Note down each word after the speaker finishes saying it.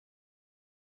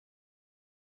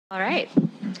All right.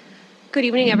 Good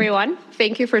evening, everyone.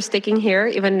 Thank you for sticking here,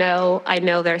 even though I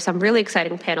know there are some really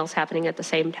exciting panels happening at the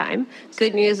same time.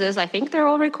 Good news is I think they're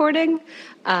all recording,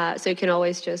 so you can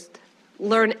always just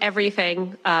learn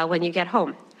everything when you get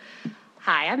home.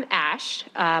 Hi, I'm Ash.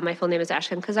 My full name is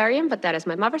Ashkhen Kazaryan, but that is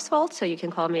my mother's fault, so you can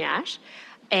call me Ash.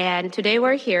 And today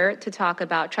we're here to talk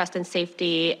about trust and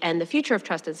safety and the future of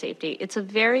trust and safety. It's a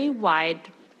very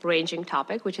wide-ranging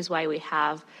topic, which is why we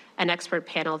have an expert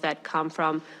panel that come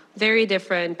from very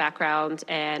different backgrounds,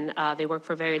 and they work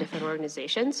for very different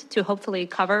organizations to hopefully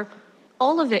cover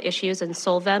all of the issues and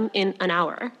solve them in an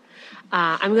hour.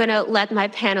 I'm going to let my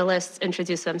panelists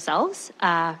introduce themselves.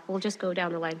 We'll just go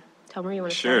down the line. Tomer, you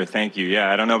want to start? Sure, thank you. Yeah,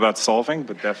 I don't know about solving,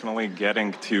 but definitely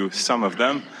getting to some of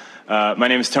them. My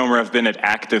name is Tomer. I've been at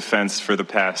ActiveFence for the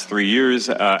past 3 years.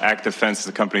 ActiveFence is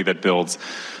a company that builds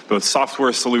both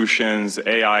software solutions,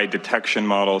 AI detection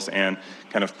models, and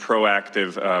kind of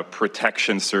proactive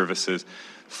protection services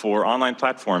for online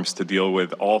platforms to deal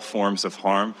with all forms of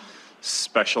harm,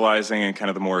 specializing in kind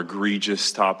of the more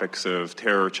egregious topics of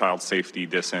terror, child safety,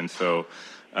 disinfo,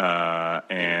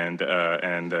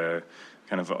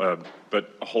 but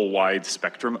a whole wide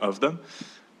spectrum of them.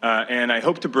 And I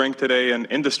hope to bring today an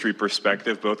industry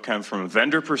perspective, both kind of from a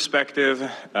vendor perspective,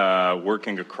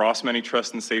 working across many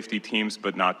trust and safety teams,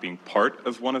 but not being part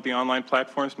of one of the online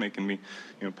platforms, making me,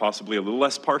 possibly a little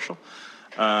less partial.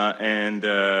 And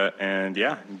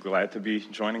yeah, I'm glad to be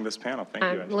joining this panel. Thank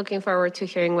you. I'm looking forward to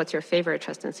hearing what's your favorite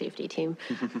trust and safety team.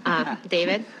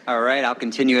 David? All right, I'll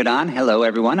continue it on. Hello,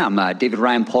 everyone. I'm David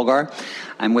Ryan Polgar.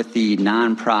 I'm with the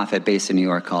nonprofit based in New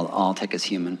York called All Tech is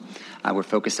Human. We're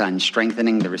focused on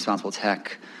strengthening the responsible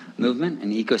tech movement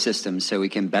and ecosystem so we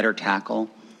can better tackle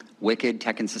wicked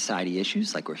tech and society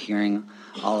issues like we're hearing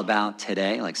all about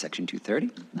today, like Section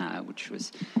 230, which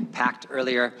was packed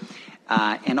earlier,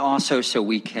 and also so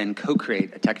we can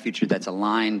co-create a tech future that's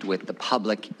aligned with the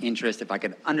public interest. If I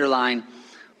could underline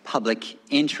public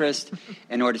interest,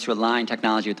 in order to align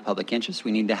technology with the public interest, we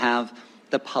need to have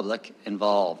the public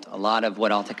involved. A lot of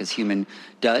what All Tech is Human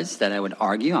does that I would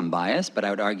argue, I'm biased, but I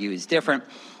would argue is different,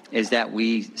 is that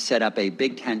we set up a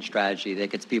big tent strategy that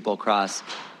gets people across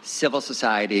civil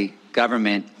society,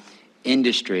 government,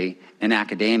 industry, and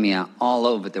academia all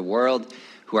over the world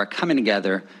who are coming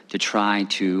together to try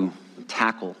to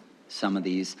tackle some of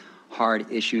these hard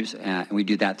issues. And we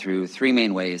do that through three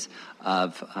main ways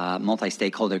of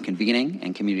multi-stakeholder convening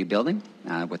and community building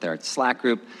with our Slack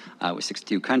group with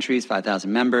 62 countries,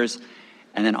 5,000 members,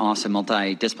 and then also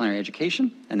multidisciplinary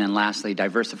education. And then lastly,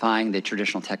 diversifying the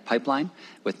traditional tech pipeline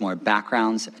with more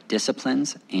backgrounds,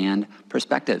 disciplines, and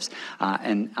perspectives.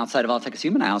 And outside of All Tech is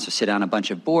Human, I also sit on a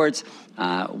bunch of boards.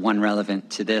 One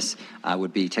relevant to this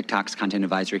would be TikTok's Content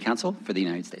Advisory Council for the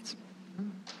United States.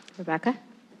 Rebecca?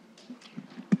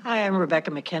 Hi, I'm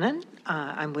Rebecca MacKinnon.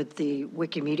 I'm with the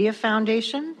Wikimedia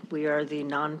Foundation. We are the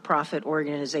nonprofit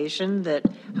organization that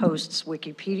hosts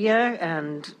Wikipedia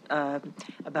and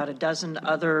about a dozen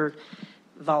other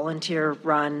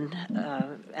volunteer-run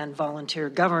and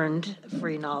volunteer-governed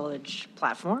free knowledge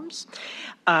platforms.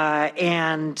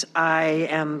 And I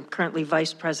am currently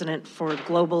vice president for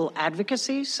global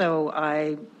advocacy, so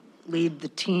I lead the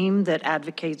team that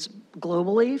advocates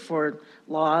globally for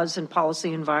laws and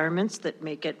policy environments that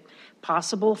make it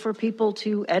possible for people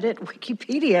to edit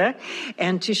Wikipedia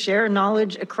and to share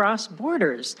knowledge across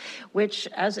borders, which,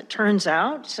 as it turns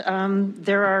out,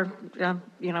 there are,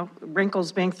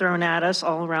 wrinkles being thrown at us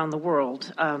all around the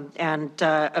world.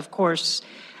 Of course,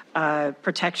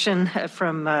 protection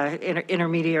from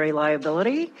intermediary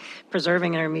liability,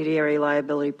 preserving intermediary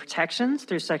liability protections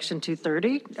through Section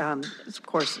 230 is, of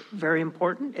course, very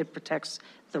important. It protects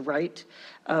the right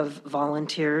of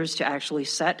volunteers to actually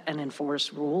set and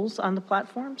enforce rules on the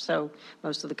platform. So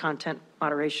most of the content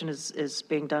moderation is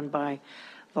being done by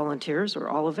volunteers, or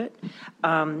all of it.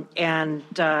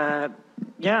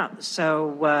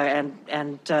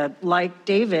 Like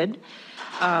David,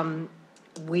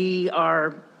 we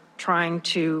are trying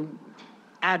to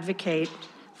advocate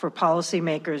for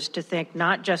policymakers to think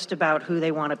not just about who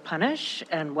they want to punish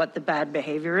and what the bad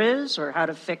behavior is or how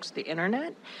to fix the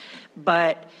internet,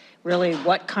 but really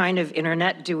what kind of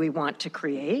internet do we want to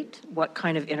create? What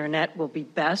kind of internet will be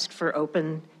best for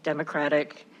open,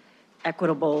 democratic,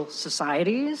 equitable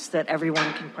societies that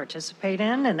everyone can participate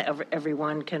in and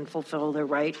everyone can fulfill their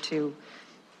right to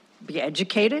be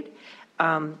educated?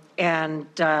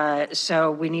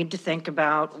 So we need to think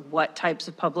about what types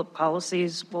of public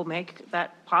policies will make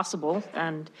that possible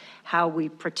and how we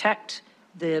protect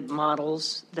the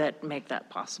models that make that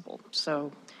possible.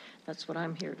 So that's what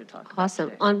I'm here to talk about. Awesome.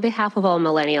 Today. On behalf of all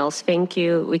millennials, thank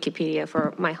you, Wikipedia,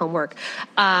 for my homework.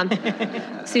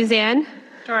 Suzanne?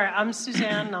 Sure. I'm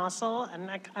Suzanne Nossel, and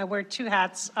I wear two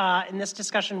hats in this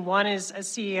discussion. One is as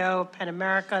CEO of PEN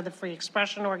America, the free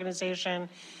expression organization.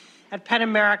 At PEN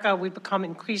America, we've become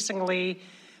increasingly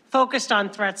focused on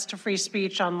threats to free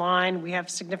speech online. We have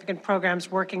significant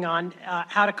programs working on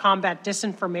how to combat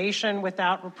disinformation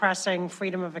without repressing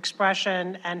freedom of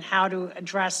expression, and how to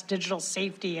address digital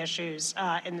safety issues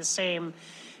in the same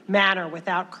manner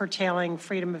without curtailing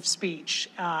freedom of speech.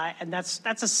 And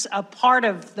that's a part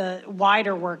of the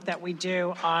wider work that we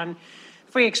do on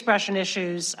free expression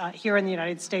issues here in the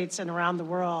United States and around the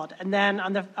world. And then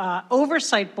on the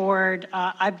Oversight Board,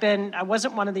 I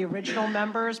wasn't one of the original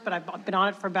members, but I've been on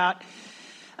it for about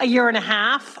a year and a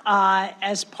half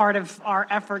as part of our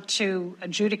effort to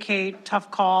adjudicate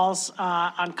tough calls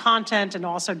on content, and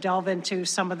also delve into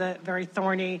some of the very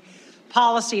thorny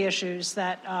policy issues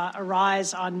that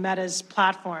arise on Meta's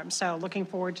platform. So looking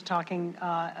forward to talking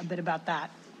a bit about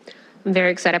that. I'm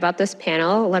very excited about this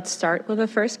panel. Let's start with the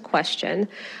first question.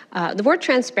 The word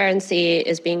transparency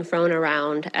is being thrown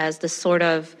around as the sort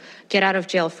of get out of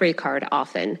jail free card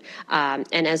often,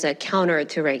 and as a counter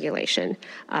to regulation.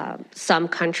 Some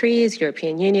countries,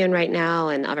 European Union right now,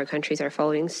 and other countries are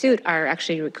following suit, are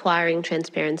actually requiring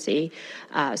transparency.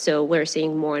 So we're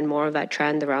seeing more and more of that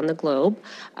trend around the globe.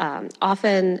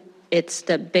 Often, it's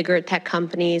the bigger tech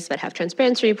companies that have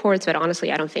transparency reports, but honestly,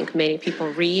 I don't think many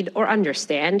people read or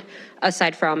understand,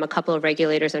 aside from a couple of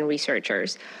regulators and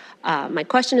researchers. My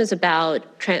question is about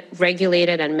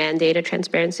regulated and mandated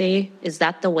transparency. Is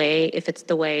that the way? If it's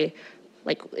the way,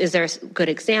 like, is there a good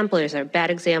example? Is there a bad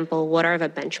example? What are the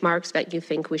benchmarks that you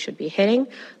think we should be hitting?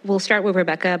 We'll start with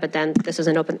Rebecca, but then this is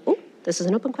an open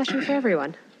question for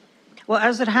everyone. Well,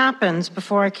 as it happens,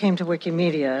 before I came to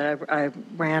Wikimedia, I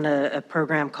ran a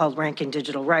program called Ranking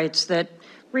Digital Rights that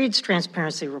reads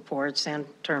transparency reports and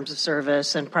terms of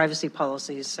service and privacy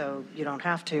policies, so you don't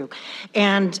have to.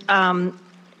 And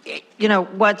you know,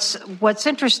 what's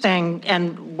interesting,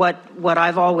 and what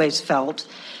I've always felt,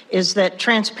 is that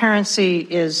transparency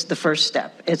is the first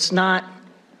step. It's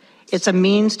a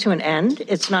means to an end.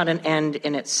 It's not an end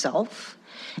in itself.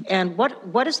 And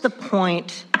what is the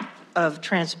point of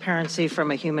transparency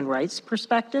from a human rights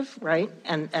perspective, right?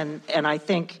 And I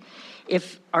think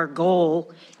if our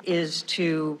goal is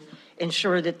to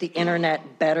ensure that the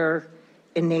internet better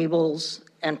enables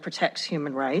and protects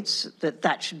human rights,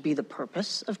 that should be the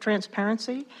purpose of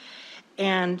transparency.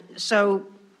 And so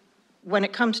when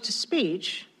it comes to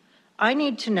speech, I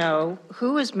need to know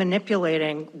who is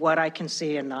manipulating what I can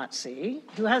see and not see,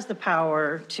 who has the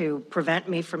power to prevent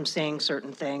me from seeing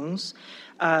certain things,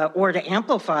 or to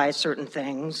amplify certain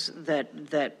things that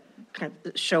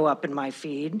show up in my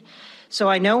feed. So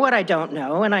I know what I don't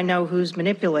know, and I know who's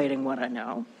manipulating what I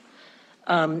know.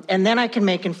 And then I can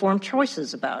make informed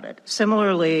choices about it.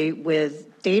 Similarly,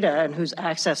 with data and who's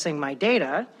accessing my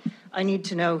data, I need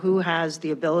to know who has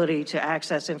the ability to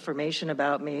access information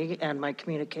about me and my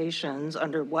communications,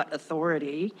 under what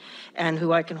authority, and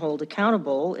who I can hold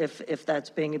accountable if that's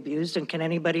being abused, and can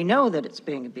anybody know that it's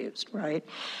being abused, right?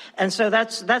 And so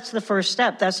that's the first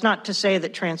step. That's not to say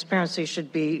that transparency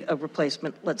should be a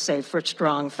replacement, let's say, for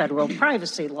strong federal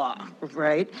privacy law,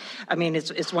 right? I mean,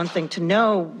 it's one thing to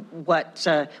know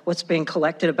what's being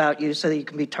collected about you so that you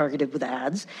can be targeted with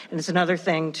ads, and it's another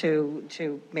thing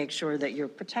to make sure that you're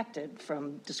protected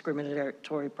from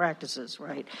discriminatory practices,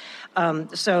 right?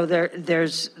 So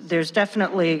there's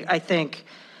definitely, I think,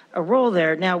 a role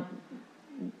there. Now,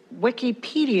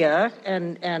 Wikipedia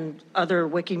and other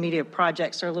Wikimedia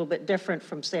projects are a little bit different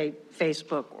from, say,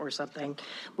 Facebook or something.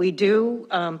 We do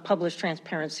publish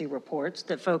transparency reports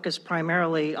that focus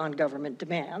primarily on government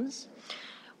demands,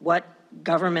 what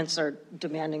governments are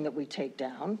demanding that we take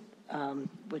down,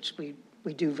 which we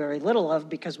do very little of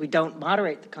because we don't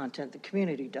moderate the content, the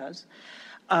community does,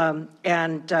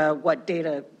 and what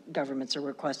data governments are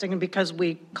requesting. And because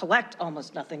we collect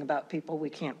almost nothing about people, we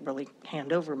can't really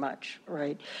hand over much,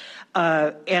 right?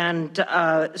 But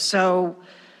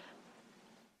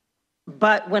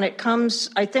when it comes,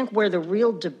 I think where the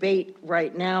real debate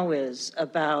right now is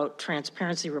about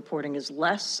transparency reporting is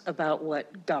less about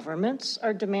what governments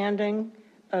are demanding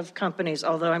of companies,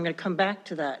 although I'm going to come back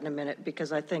to that in a minute,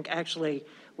 because I think actually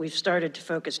we've started to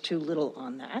focus too little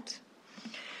on that.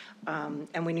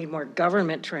 And we need more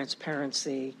government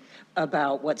transparency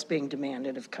about what's being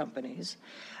demanded of companies.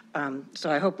 So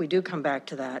I hope we do come back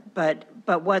to that. But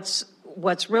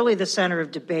what's really the center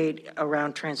of debate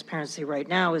around transparency right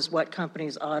now is what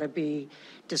companies ought to be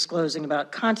disclosing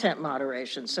about content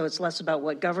moderation. So it's less about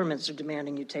what governments are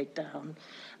demanding you take down,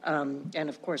 And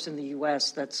of course, in the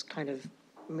US, that's kind of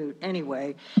moot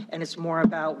anyway. And it's more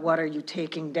about what are you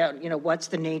taking down, what's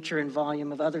the nature and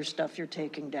volume of other stuff you're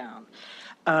taking down.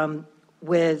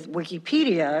 With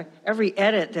Wikipedia, every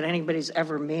edit that anybody's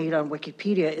ever made on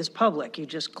Wikipedia is public. You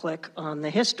just click on the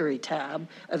history tab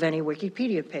of any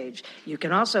Wikipedia page. You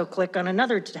can also click on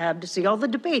another tab to see all the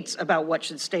debates about what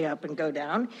should stay up and go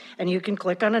down. And you can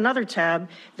click on another tab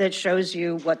that shows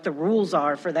you what the rules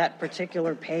are for that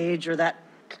particular page or that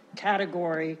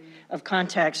category of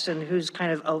context and who's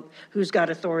got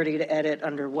authority to edit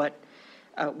under what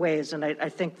ways. And I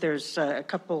think there's a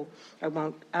couple, I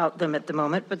won't out them at the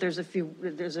moment, but there's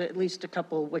at least a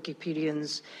couple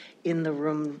Wikipedians in the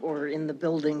room or in the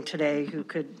building today who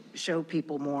could show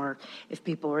people more if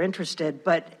people are interested.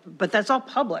 But that's all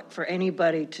public for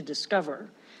anybody to discover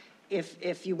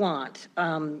if you want.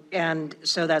 And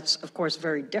so that's, of course,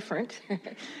 very different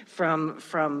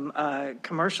from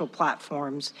commercial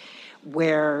platforms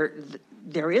where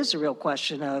there is a real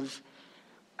question of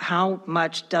how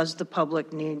much does the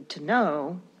public need to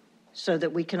know so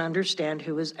that we can understand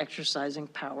who is exercising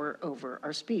power over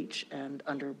our speech and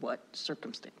under what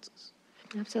circumstances?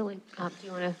 Absolutely. Do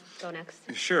you want to go next?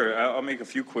 Sure. I'll make a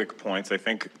few quick points. I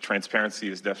think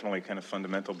transparency is definitely kind of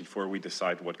fundamental before we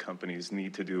decide what companies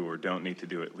need to do or don't need to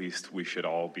do. At least we should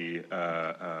all be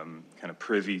kind of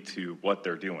privy to what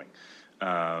they're doing.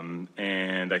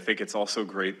 And I think it's also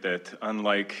great that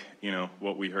unlike,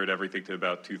 what we heard everything to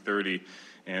about 2:30,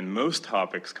 and most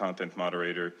topics, content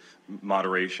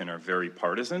moderation are very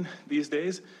partisan these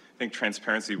days. I think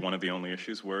transparency, one of the only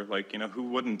issues where, who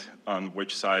wouldn't on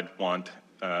which side want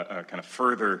kind of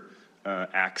further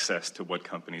access to what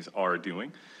companies are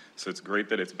doing. So it's great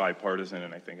that it's bipartisan,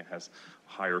 and I think it has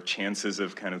higher chances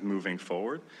of kind of moving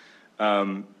forward.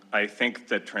 I think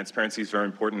that transparency is very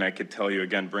important. I could tell you,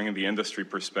 again, bringing the industry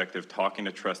perspective, talking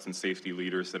to trust and safety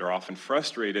leaders that are often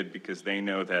frustrated because they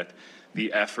know that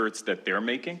the efforts that they're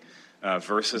making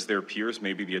versus their peers,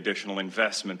 maybe the additional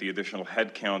investment, the additional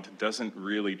headcount doesn't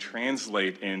really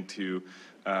translate into,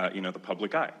 the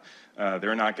public eye.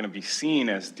 They're not going to be seen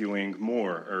as doing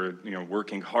more or,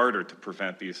 working harder to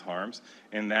prevent these harms.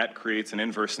 And that creates an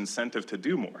inverse incentive to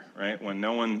do more, right? When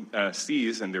no one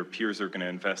sees and their peers are going to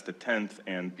invest a tenth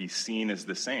and be seen as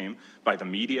the same by the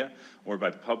media or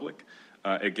by the public,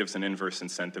 it gives an inverse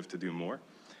incentive to do more.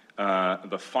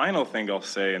 The final thing I'll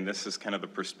say, and this is kind of the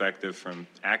perspective from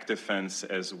ActDefense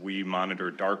as we monitor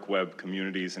dark web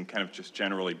communities and kind of just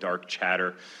generally dark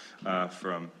chatter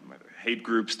from hate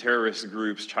groups, terrorist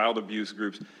groups, child abuse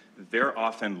groups, they're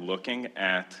often looking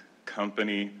at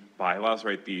company bylaws,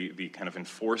 right? The kind of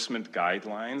enforcement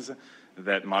guidelines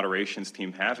that moderations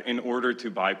team have in order to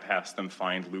bypass them,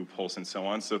 find loopholes and so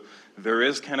on. So there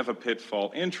is kind of a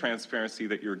pitfall in transparency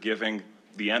that you're giving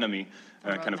the enemy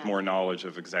kind of more knowledge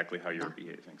of exactly how you're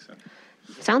behaving. So.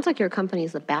 Sounds like your company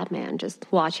is the Batman, just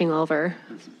watching over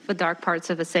the dark parts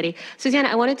of a city. Suzanne,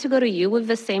 I wanted to go to you with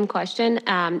the same question,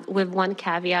 with one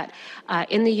caveat.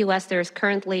 In the U.S., there's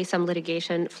currently some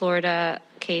litigation, Florida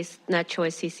case, Net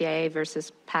Choice CCIA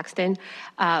versus Paxton.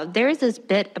 There is this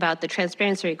bit about the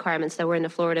transparency requirements that were in the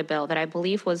Florida bill that I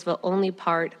believe was the only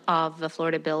part of the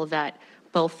Florida bill that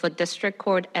both the district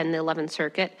court and the 11th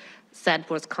Circuit said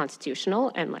was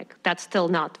constitutional, and that's still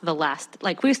not the last,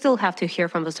 we still have to hear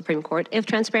from the Supreme Court if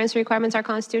transparency requirements are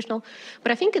constitutional.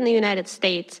 But I think in the United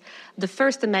States, the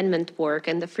First Amendment work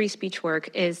and the free speech work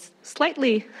is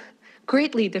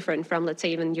greatly different from, let's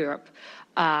say, even Europe.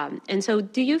 And so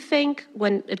do you think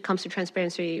when it comes to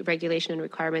transparency regulation and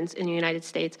requirements in the United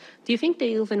States, do you think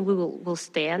they even will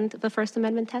stand the First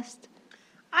Amendment test?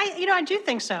 I do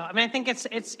think so. I mean, I think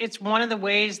it's one of the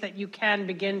ways that you can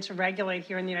begin to regulate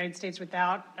here in the United States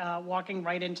without walking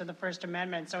right into the First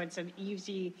Amendment. So it's an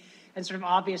easy and sort of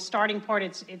obvious starting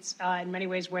point. It's in many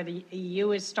ways where the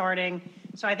EU is starting.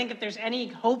 So I think if there's any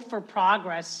hope for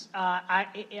progress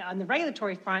on the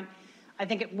regulatory front, I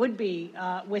think it would be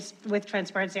with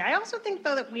transparency. I also think,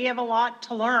 though, that we have a lot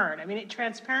to learn. I mean,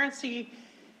 transparency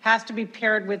has to be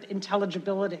paired with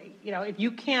intelligibility. If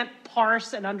you can't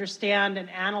parse and understand and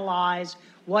analyze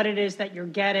what it is that you're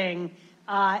getting,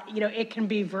 it can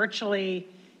be virtually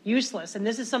useless. And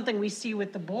this is something we see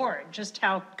with the board, just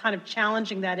how kind of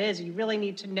challenging that is. You really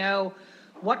need to know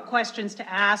what questions to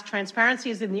ask. Transparency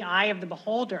is in the eye of the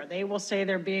beholder. They will say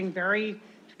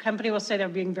company will say they're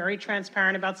being very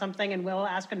transparent about something, and we'll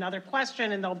ask another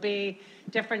question, and there'll be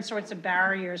different sorts of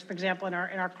barriers. For example, in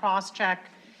our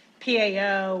cross-check,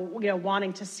 PAO,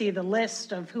 wanting to see the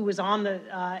list of who was on the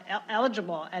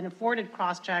eligible and afforded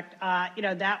cross-check,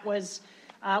 that was,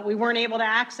 we weren't able to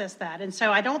access that. And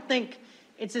so I don't think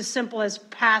it's as simple as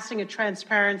passing a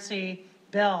transparency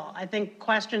bill. I think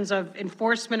questions of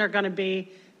enforcement are going to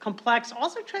be complex.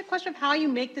 Also, a question of how you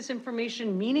make this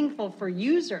information meaningful for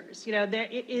users. There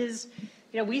is,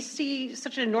 we see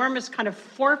such an enormous kind of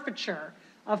forfeiture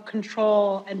of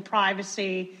control and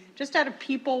privacy just out of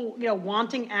people,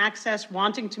 wanting access,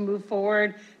 wanting to move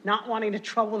forward, not wanting to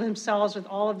trouble themselves with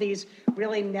all of these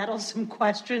really nettlesome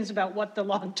questions about what the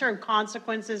long-term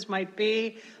consequences might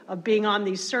be of being on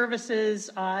these services,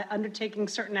 undertaking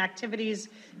certain activities,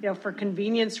 for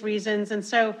convenience reasons. And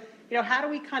so, how do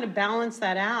we kind of balance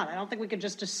that out? I don't think we could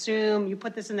just assume you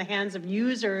put this in the hands of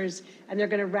users and they're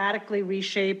going to radically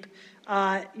reshape,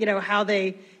 how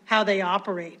they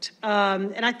operate.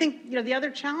 And I think, the other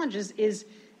challenge is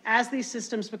as these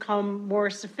systems become more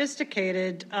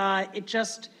sophisticated, it's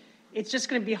just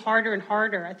going to be harder and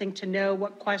harder, I think, to know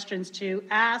what questions to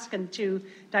ask and to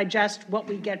digest what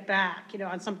we get back,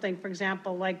 on something, for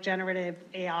example, like generative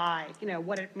AI,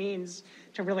 what it means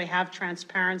to really have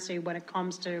transparency when it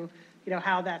comes to,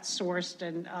 how that's sourced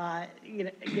and,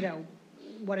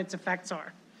 what its effects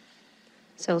are.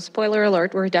 So spoiler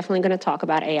alert, we're definitely going to talk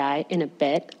about AI in a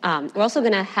bit. We're also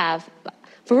going to have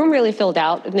the room really filled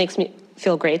out. It makes me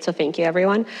feel great, so thank you,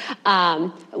 everyone.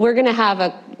 We're going to have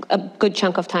a good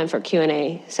chunk of time for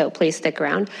Q&A, so please stick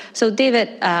around. So David,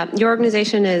 your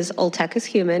organization is All Tech is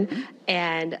Human,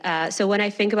 and so when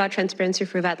I think about transparency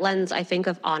through that lens, I think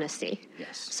of honesty.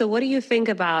 Yes. So what do you think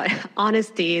about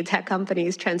honesty, tech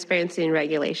companies, transparency, and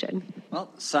regulation?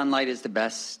 Well, sunlight is the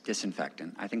best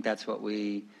disinfectant. I think that's what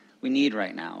we need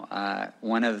right now.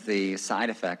 One of the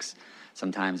side effects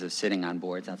sometimes of sitting on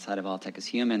boards outside of All Tech is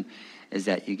Human is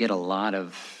that you get a lot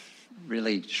of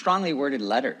really strongly worded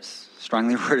letters,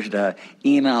 strongly worded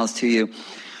emails to you,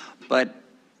 but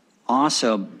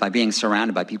also by being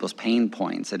surrounded by people's pain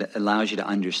points, it allows you to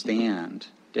understand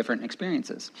different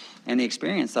experiences. And the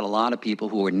experience that a lot of people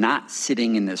who are not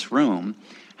sitting in this room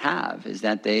have is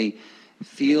that they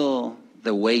feel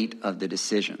the weight of the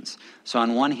decisions. So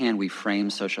on one hand, we frame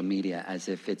social media as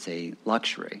if it's a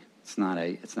luxury. It's not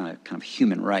a kind of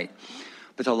human right.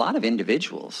 But to a lot of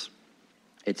individuals,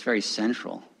 it's very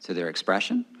central to their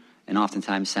expression and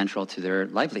oftentimes central to their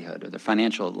livelihood or their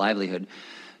financial livelihood.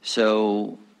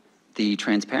 So the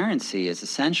transparency is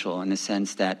essential in the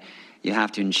sense that you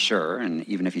have to ensure, and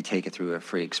even if you take it through a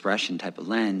free expression type of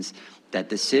lens, that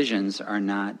decisions are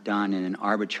not done in an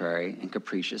arbitrary and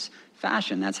capricious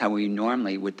fashion. That's how we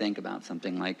normally would think about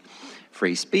something like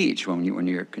free speech when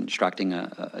you're constructing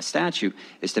a statute,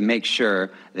 is to make sure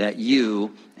that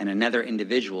you and another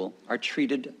individual are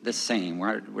treated the same.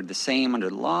 We're the same under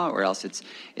the law, or else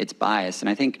it's biased. And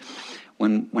I think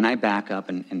when I back up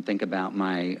and think about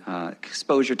my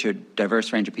exposure to a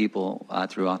diverse range of people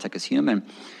through All Tech is Human,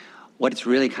 what it's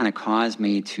really kind of caused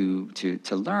me to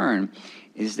learn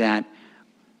is that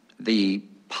the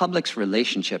public's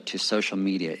relationship to social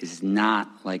media is not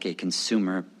like a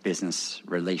consumer business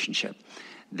relationship.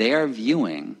 They are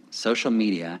viewing social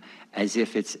media as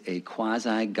if it's a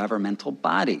quasi-governmental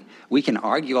body. We can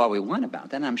argue all we want about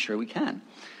that, and I'm sure we can.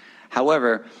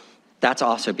 However, that's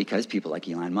also because people like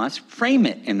Elon Musk frame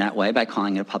it in that way by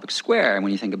calling it a public square. And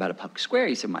when you think about a public square,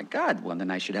 you say, my God, well, then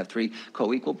I should have 3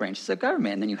 co-equal branches of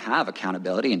government. And then you have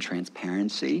accountability and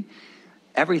transparency.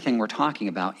 Everything we're talking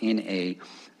about in a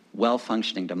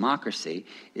well-functioning democracy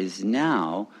is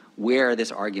now where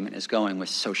this argument is going with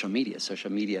social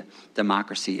media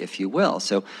democracy, if you will.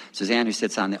 So Suzanne, who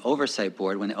sits on the Oversight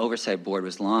Board, when the Oversight Board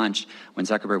was launched, when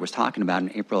Zuckerberg was talking about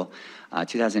in April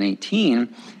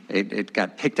 2018, it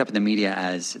got picked up in the media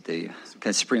as the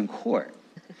Supreme Court.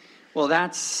 Well,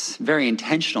 that's very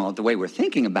intentional, the way we're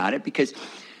thinking about it, because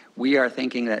we are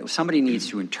thinking that somebody needs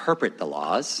to interpret the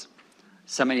laws,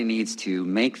 somebody needs to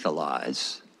make the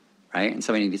laws, right? And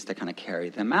somebody needs to kind of carry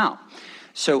them out.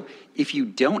 So if you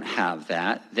don't have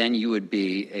that, then you would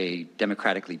be a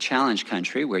democratically challenged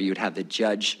country where you'd have the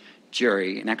judge,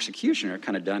 jury, and executioner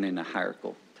kind of done in a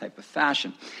hierarchical type of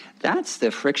fashion. That's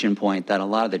the friction point that a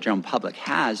lot of the general public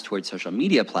has towards social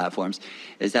media platforms,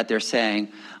 is that they're saying,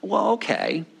 well,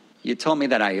 okay, you told me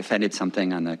that I offended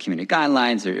something on the community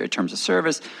guidelines or terms of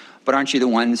service, but aren't you the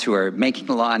ones who are making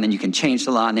the law, and then you can change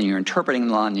the law, and then you're interpreting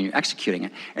the law, and then you're executing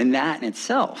it? And that in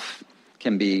itself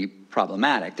can be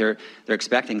problematic. They're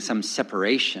expecting some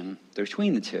separation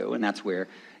between the two, and that's where,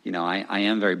 you know, I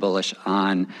am very bullish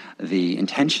on the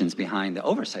intentions behind the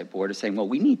Oversight Board of saying, well,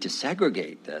 we need to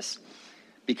segregate this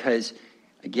because,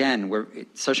 again,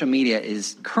 social media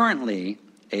is currently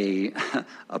a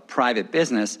private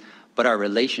business, but our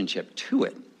relationship to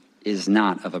it is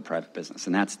not of a private business,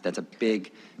 and that's a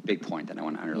big big point that I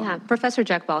want to underline. Yeah, Professor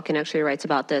Jack Balkin actually writes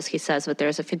about this. He says that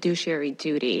there's a fiduciary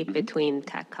duty between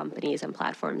tech companies and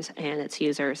platforms and its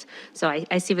users. So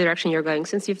I see the direction you're going.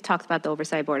 Since you've talked about the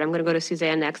Oversight Board, I'm going to go to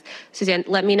Suzanne next. Suzanne,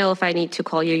 let me know if I need to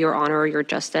call you Your Honor or Your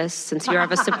Justice, since you're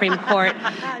of a Supreme Court.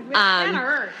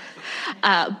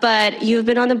 But you've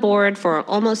been on the board for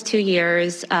almost 2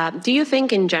 years. Do you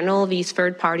think, in general, these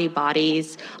third-party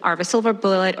bodies are a silver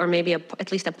bullet or maybe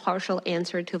at least a partial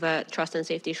answer to the trust and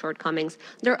safety shortcomings?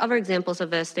 There are other examples of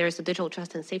this. There's the Digital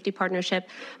Trust and Safety Partnership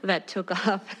that took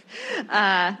off.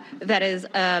 That is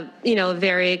a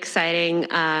very exciting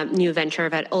new venture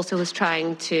that also is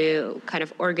trying to kind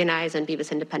of organize and be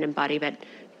this independent body that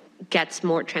gets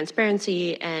more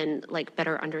transparency and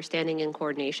better understanding and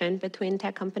coordination between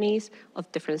tech companies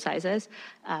of different sizes.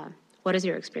 What is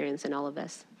your experience in all of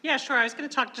this? Yeah, sure. I was going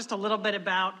to talk just a little bit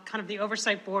about kind of the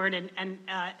Oversight Board and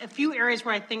a few areas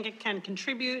where I think it can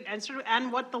contribute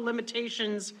and what the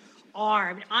limitations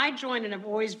are. I mean, I joined and have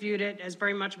always viewed it as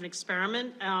very much of an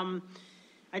experiment.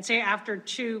 I'd say after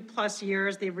 2+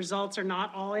 years, the results are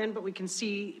not all in, but we can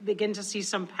begin to see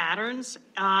some patterns.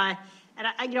 And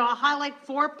I'll highlight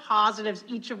 4 positives,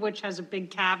 each of which has a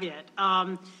big caveat.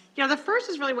 The first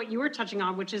is really what you were touching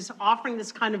on, which is offering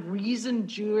this kind of reasoned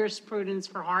jurisprudence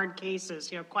for hard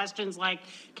cases. Questions like,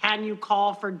 can you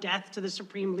call for death to the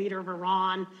supreme leader of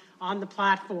Iran on the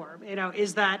platform?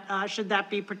 Is that should that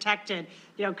be protected?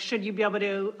 Should you be able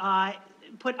to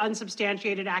put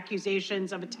unsubstantiated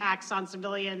accusations of attacks on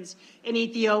civilians in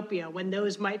Ethiopia when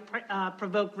those might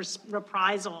provoke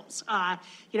reprisals?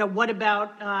 What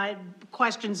about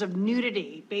questions of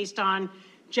nudity based on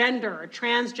gender or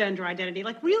transgender identity?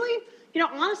 Really,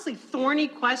 honestly, thorny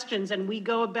questions, and we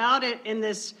go about it in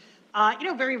this,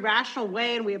 very rational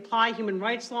way, and we apply human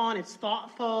rights law, and it's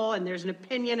thoughtful, and there's an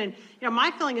opinion, and,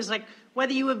 my feeling is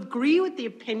whether you agree with the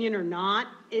opinion or not,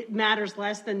 it matters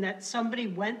less than that somebody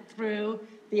went through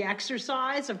the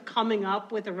exercise of coming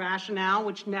up with a rationale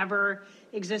which never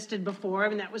existed before. I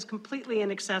mean, that was completely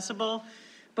inaccessible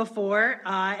before,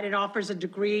 and it offers a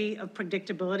degree of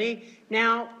predictability.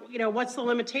 Now, what's the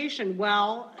limitation?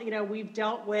 Well, we've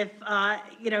dealt with,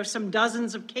 some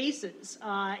dozens of cases,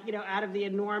 out of the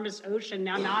enormous ocean.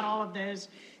 Now, not all of those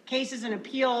cases and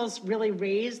appeals really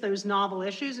raise those novel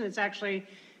issues, and it's actually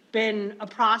been a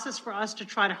process for us to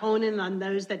try to hone in on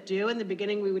those that do. In the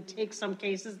beginning, we would take some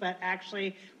cases that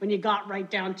actually, when you got right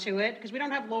down to it, because we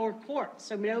don't have lower courts,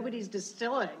 so nobody's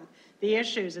distilling the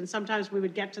issues, and sometimes we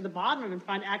would get to the bottom of it and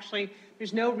find actually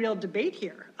there's no real debate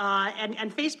here.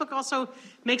 And Facebook also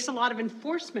makes a lot of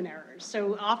enforcement errors.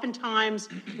 So oftentimes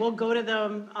we'll go to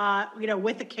them,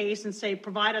 with a case and say,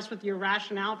 provide us with your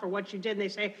rationale for what you did. And they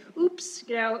say, oops,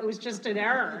 it was just an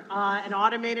error, an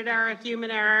automated error, a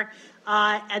human error,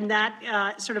 and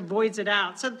that sort of voids it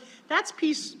out. So that's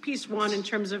piece one in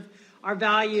terms of our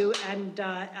value and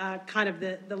kind of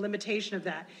the limitation of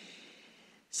that.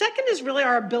 Second is really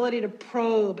our ability to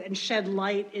probe and shed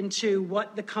light into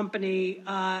what the company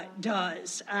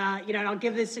does. And I'll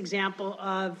give this example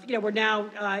of, we're now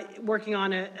working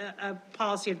on a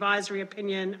policy advisory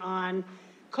opinion on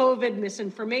COVID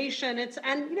misinformation.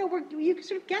 You can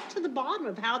sort of get to the bottom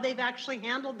of how they've actually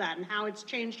handled that and how it's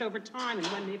changed over time. And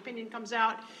when the opinion comes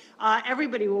out,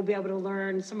 everybody will be able to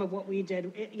learn some of what we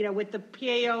did. With the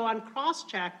PAO on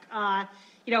cross-check,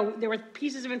 there were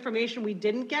pieces of information we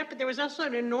didn't get, but there was also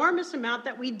an enormous amount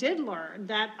that we did learn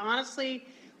that honestly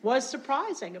was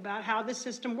surprising about how the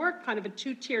system worked, kind of a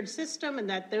 2-tiered system, and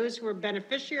that those who are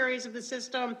beneficiaries of the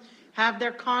system have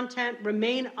their content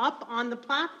remain up on the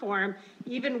platform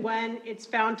even when it's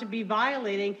found to be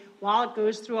violating, while it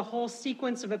goes through a whole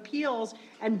sequence of appeals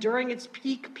and during its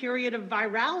peak period of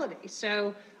virality.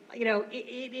 So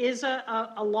it is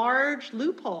a large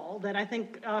loophole that I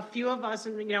think a few of us,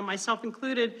 and myself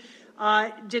included,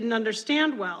 didn't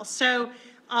understand well. So,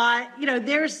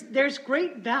 there's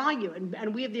great value,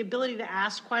 and we have the ability to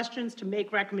ask questions, to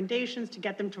make recommendations, to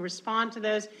get them to respond to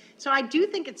those. So I do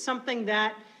think it's something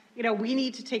that we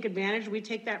need to take advantage. We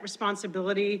take that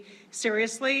responsibility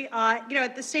seriously.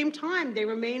 At the same time, they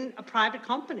remain a private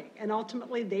company, and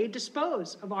ultimately they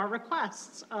dispose of our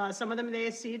requests. Some of them they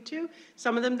accede to,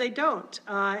 some of them they don't.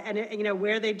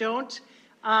 Where they don't,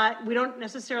 we don't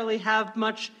necessarily have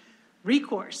much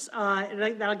recourse.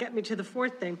 That'll get me to the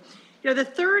fourth thing. The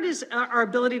third is our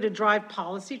ability to drive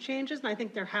policy changes, and I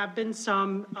think there have been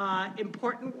some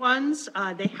important ones.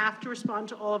 They have to respond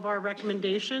to all of our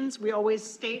recommendations. We always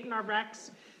state in our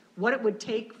recs what it would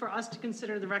take for us to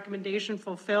consider the recommendation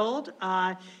fulfilled.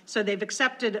 So they've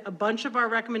accepted a bunch of our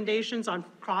recommendations on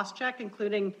cross-check,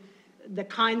 including the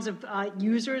kinds of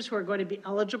users who are going to be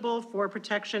eligible for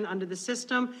protection under the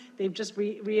system. They've just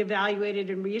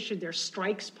reevaluated and reissued their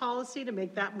strikes policy to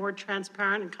make that more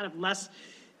transparent and kind of less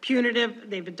punitive.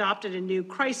 They've adopted a new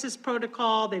crisis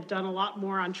protocol. They've done a lot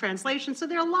more on translation. So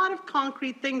there are a lot of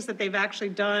concrete things that they've actually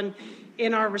done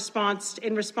in response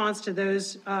to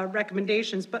those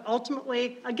recommendations. But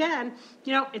ultimately, again,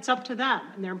 it's up to them.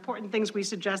 And there are important things we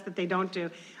suggest that they don't do.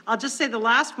 I'll just say the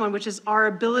last one, which is our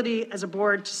ability as a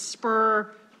board to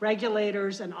spur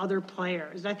regulators and other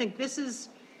players. And I think this is,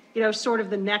 sort of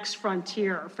the next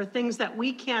frontier for things that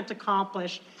we can't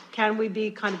accomplish. Can we be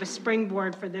kind of a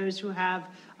springboard for those who have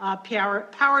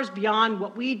powers beyond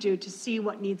what we do to see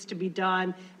what needs to be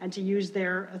done and to use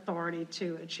their authority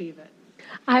to achieve it?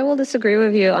 I will disagree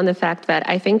with you on the fact that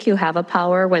I think you have a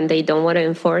power when they don't want to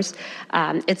enforce.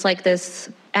 It's like this,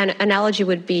 an analogy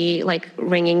would be like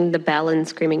ringing the bell and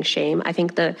screaming shame. I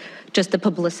think just the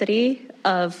publicity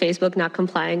of Facebook not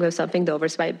complying with something the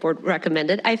Oversight Board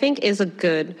recommended, I think is a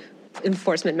good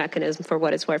enforcement mechanism for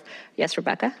what it's worth. Yes,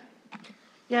 Rebecca?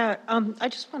 Yeah, I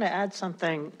just want to add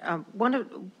something. One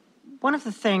of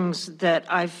the things that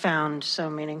I've found so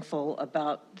meaningful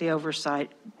about the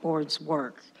Oversight Board's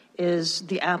work is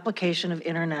the application of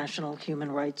international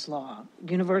human rights law,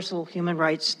 universal human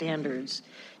rights standards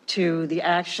to the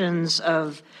actions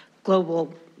of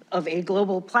a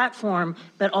global platform,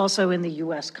 but also in the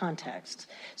U.S. context.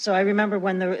 So I remember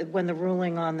when the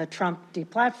ruling on the Trump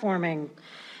deplatforming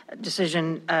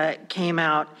decision came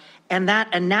out, and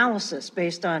that analysis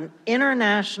based on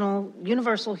international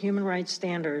universal human rights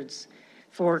standards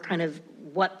for kind of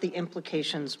what the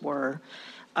implications were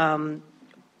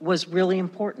was really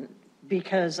important,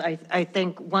 because I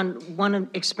think one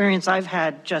experience I've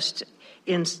had just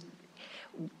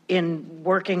in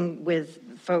working with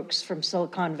folks from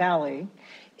Silicon Valley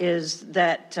is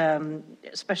that,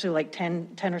 especially like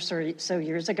 10 or so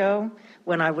years ago,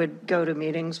 when I would go to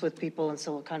meetings with people in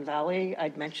Silicon Valley,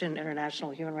 I'd mention international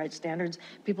human rights standards.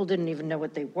 People didn't even know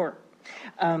what they were.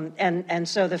 And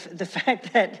so the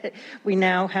fact that we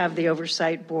now have the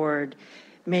Oversight Board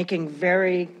making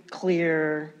very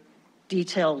clear,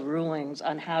 detailed rulings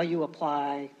on how you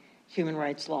apply human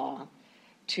rights law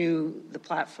to the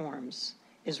platforms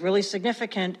is really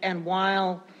significant. And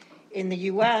while in the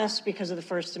U.S., because of the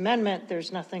First Amendment,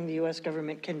 there's nothing the U.S.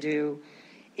 government can do,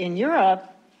 in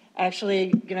Europe,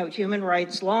 actually, human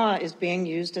rights law is being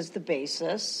used as the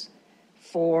basis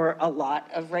for a lot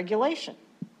of regulation,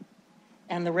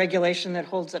 and the regulation that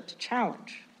holds up to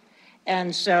challenge.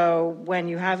 And so when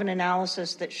you have an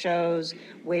analysis that shows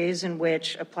ways in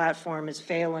which a platform is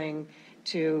failing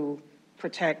to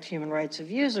protect human rights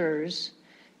of users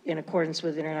in accordance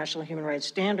with international human rights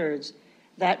standards,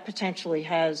 that potentially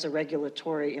has a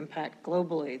regulatory impact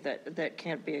globally that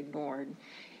can't be ignored,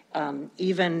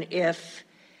 even if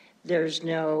there's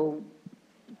no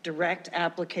direct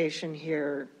application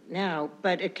here now,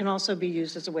 but it can also be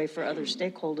used as a way for other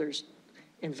stakeholders,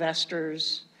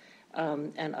 investors,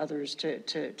 and others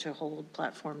to hold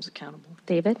platforms accountable.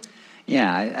 David?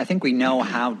 Yeah, I think we know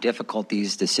how difficult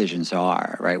these decisions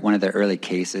are, right? One of the early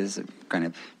cases kind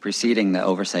of preceding the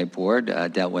Oversight Board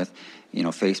dealt with,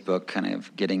 Facebook kind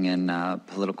of getting in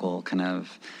political kind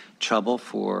of trouble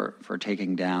for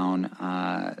taking down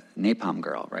Napalm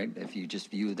Girl, right? If you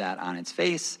just view that on its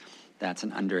face, that's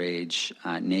an underage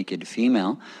naked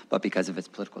female, but because of its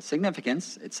political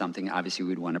significance, it's something obviously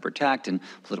we'd want to protect, and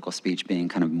political speech being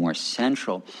kind of more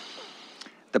central.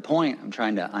 The point I'm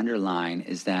trying to underline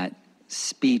is that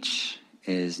speech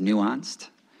is nuanced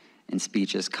and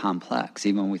speech is complex,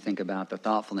 even when we think about the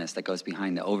thoughtfulness that goes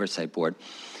behind the Oversight Board.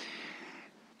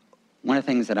 One of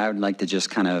the things that I would like to just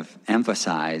kind of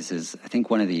emphasize is, I think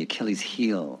one of the Achilles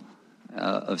heel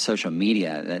of social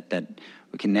media that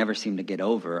we can never seem to get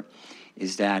over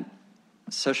is that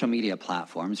social media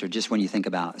platforms, or just when you think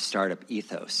about startup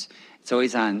ethos, it's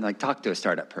always on, like, talk to a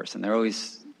startup person. They're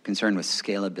always concerned with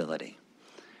scalability.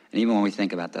 And even when we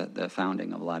think about the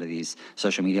founding of a lot of these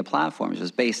social media platforms, it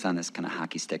was based on this kind of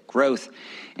hockey stick growth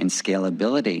and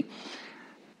scalability.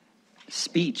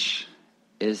 Speech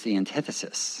is the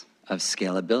antithesis of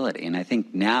scalability. And I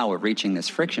think now we're reaching this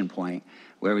friction point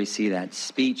where we see that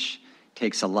speech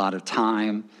takes a lot of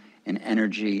time and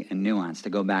energy and nuance. To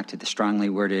go back to the strongly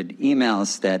worded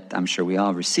emails that I'm sure we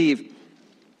all receive,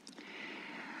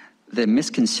 the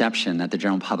misconception that the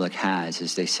general public has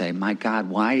is they say, my God,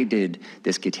 why did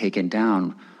this get taken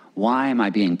down? Why am I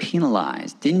being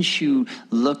penalized? Didn't you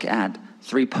look at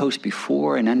 3 posts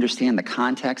before and understand the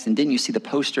context? And didn't you see the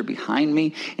poster behind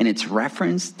me and its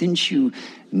reference? Didn't you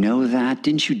know that?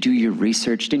 Didn't you do your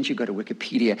research? Didn't you go to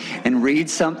Wikipedia and read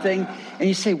something? And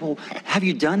you say, well, have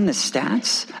you done the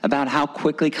stats about how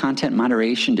quickly content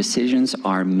moderation decisions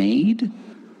are made?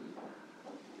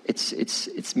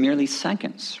 It's merely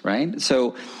seconds, right?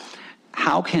 So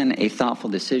how can a thoughtful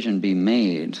decision be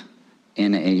made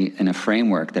in a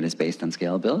framework that is based on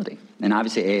scalability? And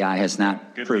obviously AI has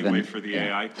not proven. Good segue for the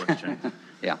AI question.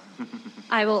 Yeah.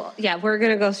 We're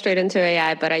going to go straight into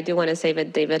AI, but I do want to say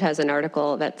that David has an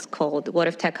article that's called What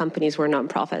If Tech Companies Were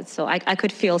Nonprofits? So I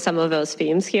could feel some of those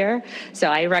themes here. So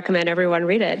I recommend everyone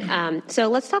read it. So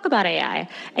let's talk about AI.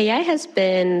 AI has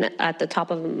been at the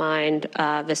top of mind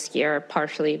this year,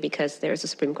 partially because there's a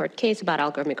Supreme Court case about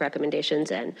algorithmic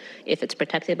recommendations and if it's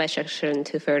protected by Section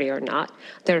 230 or not.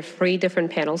 There are 3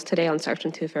 different panels today on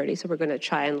Section 230, so we're going to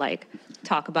try and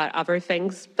talk about other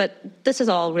things, but this is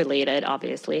all related,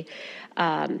 obviously.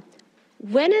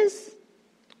 When is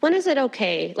it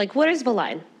okay? What is the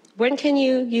line? When can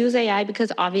you use AI?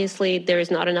 Because obviously there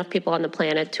is not enough people on the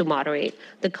planet to moderate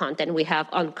the content we have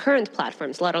on current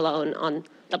platforms, let alone on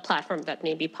the platform that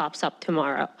maybe pops up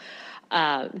tomorrow.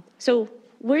 So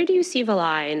where do you see the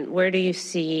line? Where do you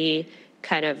see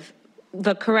kind of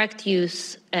the correct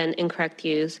use and incorrect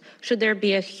use? Should there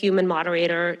be a human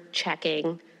moderator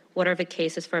checking? What are the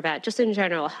cases for that? Just in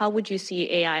general, how would you see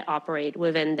AI operate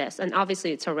within this? And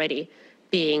obviously, it's already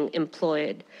being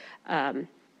employed. Tomer?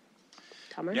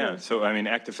 Yeah, so I mean,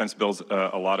 ActDefense builds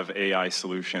a lot of AI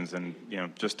solutions, and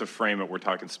just to frame it, we're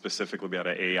talking specifically about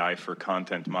AI for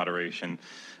content moderation.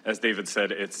 As David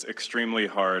said, it's extremely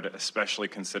hard, especially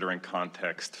considering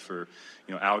context, for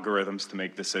algorithms to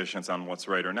make decisions on what's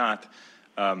right or not.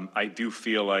 I do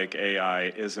feel like AI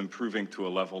is improving to a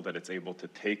level that it's able to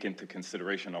take into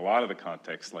consideration a lot of the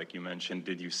context. Like you mentioned,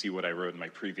 did you see what I wrote in my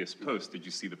previous post? Did you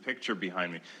see the picture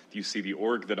behind me? Do you see the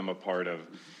org that I'm a part of?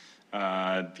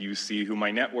 Do you see who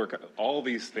my network? All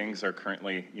these things are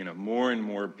currently, more and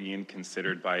more being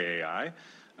considered by AI.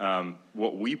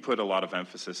 What we put a lot of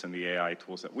emphasis in the AI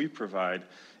tools that we provide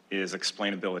is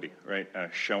explainability, right?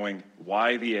 Showing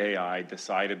why the AI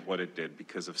decided what it did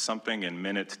because of something in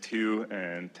minute 2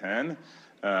 and 10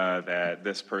 that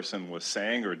this person was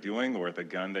saying or doing, or the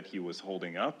gun that he was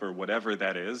holding up, or whatever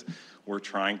that is. We're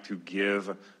trying to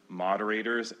give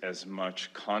moderators as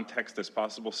much context as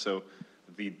possible, so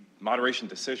the moderation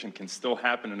decision can still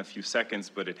happen in a few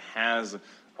seconds, but it has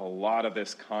a lot of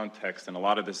this context and a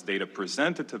lot of this data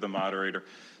presented to the moderator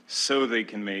so they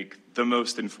can make the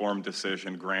most informed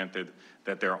decision, granted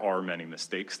that there are many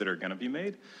mistakes that are going to be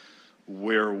made.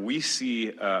 Where we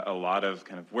see a lot of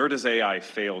where does AI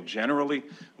fail generally,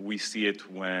 we see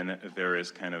it when there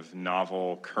is kind of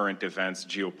novel current events,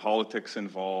 geopolitics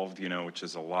involved, which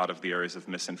is a lot of the areas of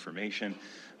misinformation.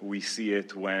 We see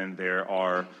it when there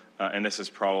are, and this is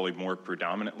probably more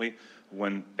predominantly,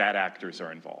 when bad actors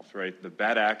are involved, right? The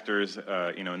bad actors,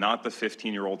 not the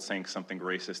 15-year-old saying something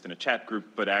racist in a chat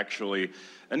group, but actually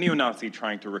a neo-Nazi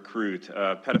trying to recruit,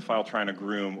 a pedophile trying to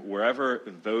groom, wherever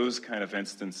those kind of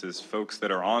instances, folks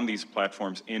that are on these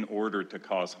platforms in order to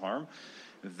cause harm,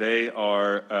 they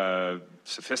are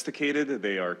sophisticated,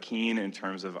 they are keen in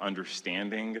terms of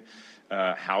understanding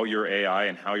how your AI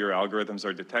and how your algorithms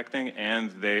are detecting,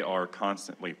 and they are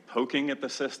constantly poking at the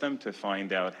system to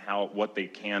find out what they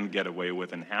can get away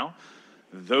with and how.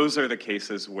 Those are the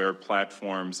cases where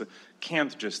platforms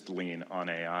can't just lean on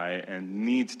AI and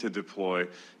need to deploy,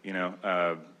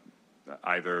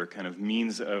 either kind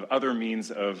of other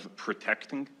means of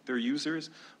protecting their users,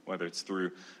 whether it's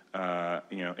through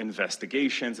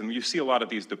investigations. And you see a lot of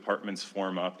these departments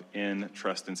form up in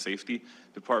trust and safety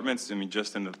departments. I mean,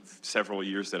 just in the several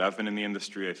years that I've been in the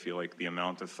industry, I feel like the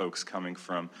amount of folks coming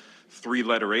from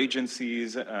 3-letter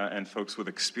agencies and folks with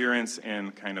experience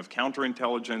in kind of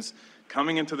counterintelligence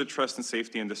coming into the trust and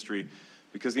safety industry,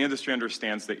 because the industry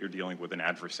understands that you're dealing with an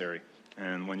adversary.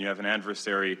 And when you have an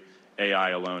adversary, AI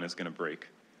alone is going to break.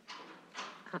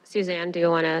 Suzanne, do you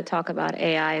want to talk about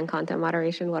AI and content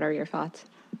moderation? What are your thoughts?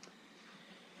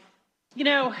 We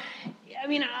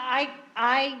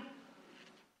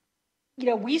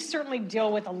certainly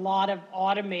deal with a lot of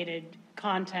automated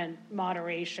content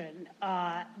moderation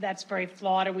that's very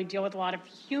flawed, and we deal with a lot of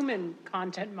human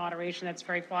content moderation that's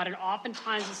very flawed, and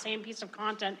oftentimes the same piece of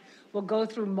content will go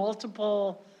through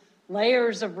multiple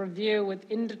layers of review with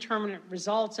indeterminate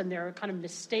results, and there are kind of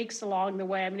mistakes along the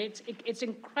way. I mean, it's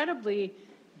incredibly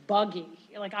buggy.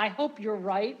 I hope you're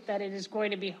right that it is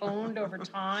going to be honed over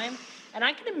time. And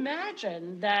I can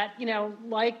imagine that,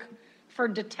 like for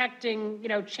detecting,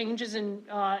 changes in,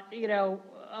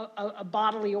 a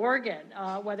bodily organ,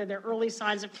 whether they're early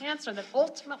signs of cancer, that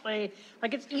ultimately,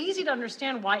 it's easy to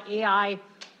understand why AI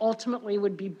ultimately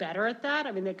would be better at that.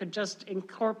 I mean, they could just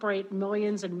incorporate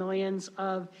millions and millions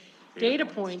of data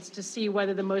points to see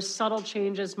whether the most subtle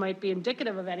changes might be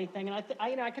indicative of anything. And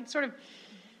I could sort of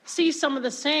see some of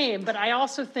the same, but I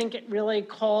also think it really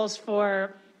calls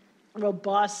for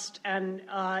robust and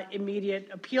immediate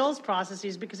appeals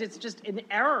processes, because it's just an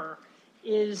error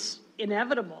is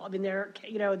inevitable. I mean, there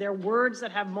are words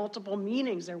that have multiple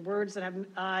meanings. There are words that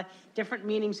have different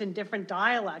meanings in different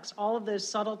dialects. All of those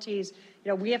subtleties,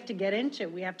 we have to get into.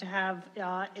 We have to have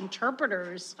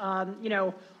interpreters,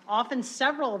 often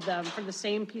several of them for the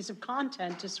same piece of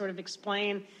content to sort of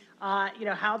explain,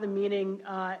 how the meaning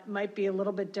might be a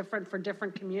little bit different for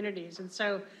different communities. And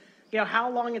so,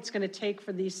 how long it's going to take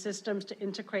for these systems to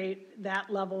integrate that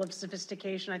level of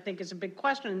sophistication, I think, is a big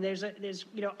question. And there's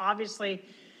obviously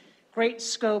great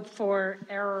scope for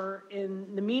error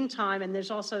in the meantime, and there's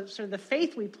also sort of the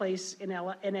faith we place in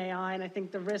AI, and I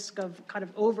think the risk of kind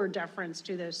of over-deference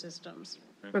to those systems.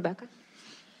 Rebecca?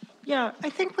 Yeah, I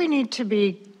think we need to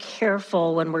be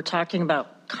careful when we're talking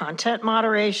about content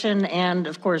moderation and,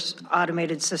 of course,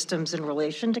 automated systems in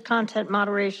relation to content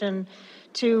moderation,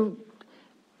 to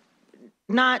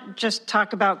not just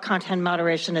talk about content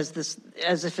moderation as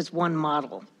if it's one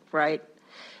model, right?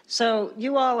 So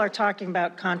you all are talking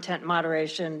about content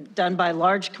moderation done by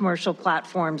large commercial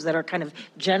platforms that are kind of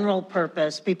general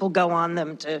purpose. People go on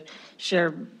them to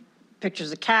share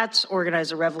pictures of cats,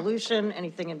 organize a revolution,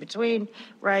 anything in between,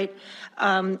 right?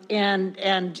 And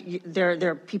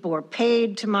there people are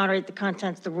paid to moderate the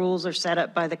contents. The rules are set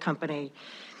up by the company.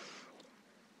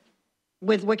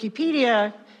 With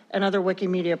Wikipedia and other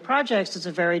Wikimedia projects, it's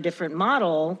a very different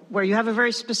model where you have a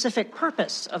very specific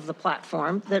purpose of the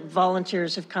platform that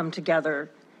volunteers have come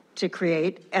together to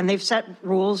create, and they've set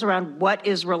rules around what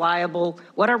is reliable,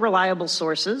 what are reliable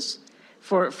sources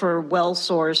for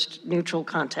well-sourced neutral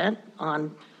content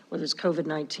on whether it's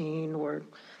COVID-19 or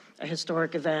a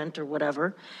historic event or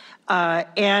whatever,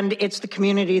 and it's the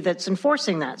community that's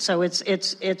enforcing that. So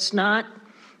it's not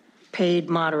paid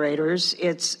moderators.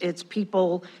 It's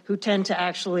people who tend to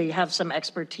actually have some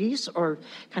expertise or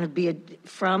kind of be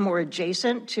from or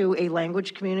adjacent to a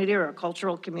language community or a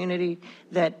cultural community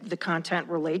that the content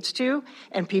relates to,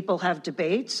 and people have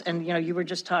debates. And you were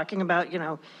just talking about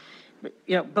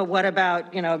but what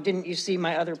about didn't you see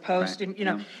my other post? Right.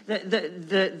 And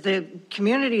the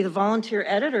community, the volunteer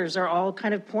editors are all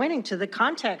kind of pointing to the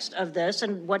context of this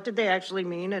and what did they actually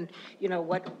mean, and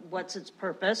what's its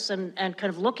purpose, and kind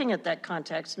of looking at that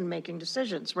context and making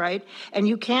decisions, right? And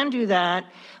you can do that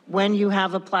when you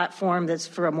have a platform that's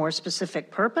for a more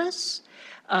specific purpose,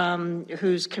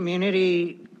 whose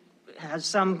community has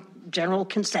some general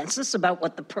consensus about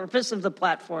what the purpose of the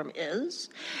platform is.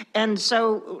 And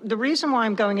so the reason why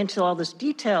I'm going into all this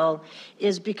detail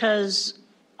is because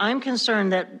I'm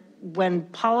concerned that when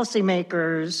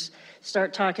policymakers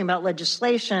start talking about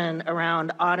legislation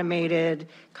around automated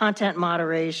content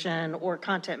moderation or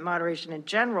content moderation in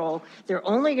general, they're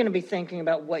only going to be thinking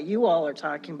about what you all are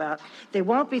talking about. They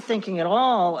won't be thinking at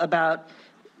all about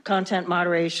content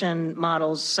moderation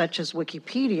models such as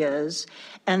Wikipedia's,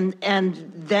 and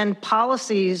then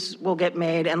policies will get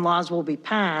made and laws will be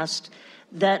passed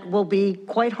that will be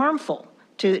quite harmful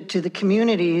to the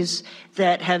communities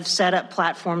that have set up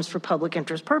platforms for public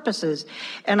interest purposes.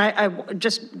 And I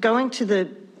just going to the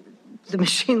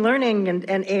machine learning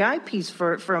and AI piece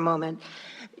for a moment,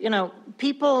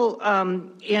 people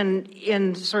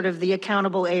in sort of the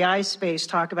accountable AI space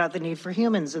talk about the need for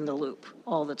humans in the loop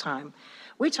all the time.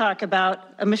 We talk about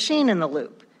a machine in the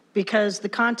loop because the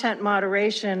content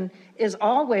moderation is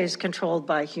always controlled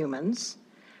by humans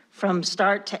from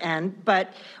start to end,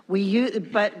 but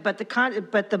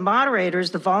the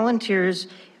moderators, the volunteers,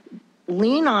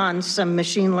 lean on some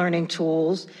machine learning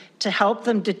tools to help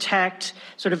them detect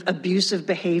sort of abusive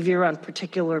behavior on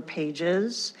particular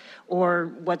pages,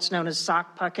 or what's known as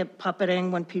sock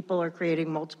puppeting when people are creating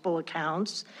multiple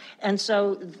accounts. And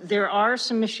so there are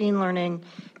some machine learning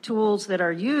tools that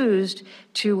are used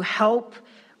to help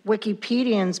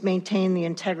Wikipedians maintain the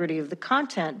integrity of the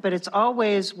content, but it's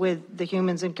always with the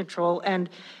humans in control. And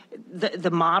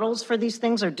the models for these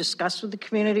things are discussed with the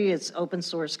community. It's open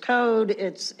source code.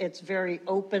 It's very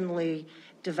openly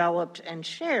developed and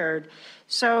shared.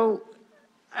 So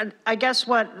I guess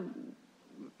what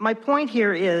my point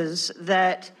here is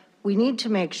that we need to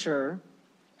make sure,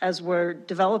 as we're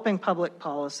developing public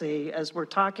policy, as we're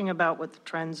talking about what the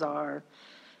trends are,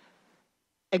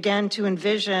 again, to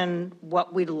envision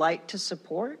what we'd like to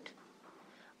support,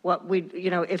 what we,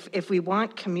 if we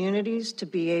want communities to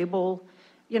be able,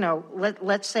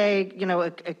 let's say,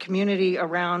 a community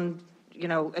around,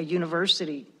 a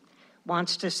university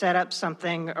wants to set up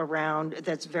something around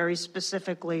that's very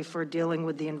specifically for dealing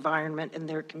with the environment in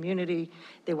their community.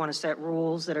 They want to set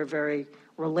rules that are very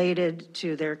related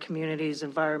to their community's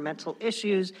environmental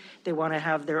issues. They want to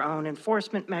have their own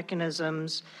enforcement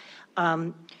mechanisms.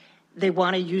 They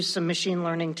want to use some machine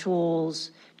learning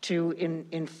tools to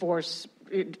enforce,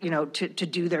 to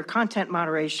do their content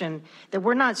moderation, that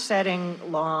we're not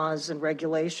setting laws and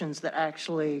regulations that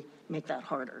actually make that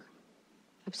harder.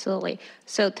 Absolutely.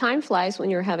 So time flies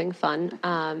when you're having fun.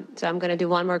 So I'm going to do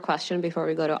one more question before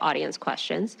we go to audience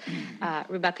questions.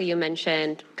 Rebecca, you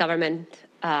mentioned government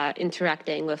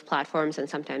interacting with platforms and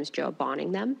sometimes Joe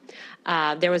bonning them.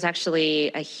 There was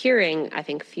actually a hearing, I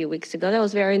think, a few weeks ago that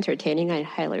was very entertaining. I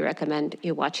highly recommend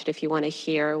you watch it if you want to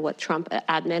hear what Trump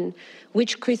admin,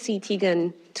 which Chrissy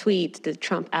Teigen tweet the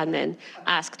Trump admin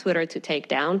asked Twitter to take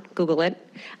down. Google it.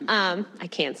 I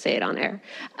can't say it on air.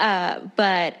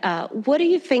 But what do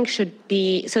you think should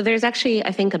be, so there's actually,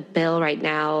 I think, a bill right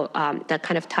now that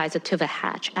kind of ties it to the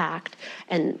Hatch Act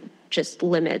and just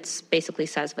limits, basically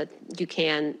says that you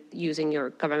can, using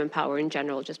your government power in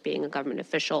general, just being a government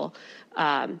official,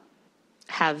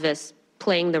 have this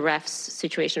playing the refs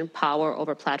situation power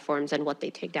over platforms and what they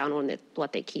take down and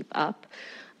what they keep up.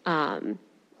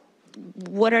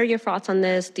 What are your thoughts on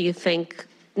this? Do you think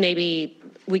maybe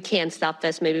we can't stop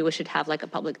this? Maybe we should have like a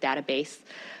public database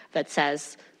that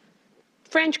says,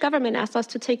 French government asked us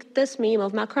to take this meme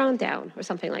of Macron down, or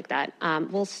something like that.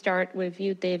 We'll start with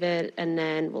you, David, and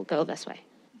then we'll go this way.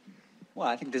 Well,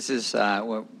 I think this is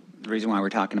the reason why we're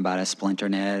talking about a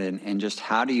splinternet and just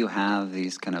how do you have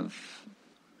these kind of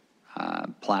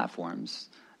platforms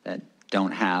that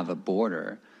don't have a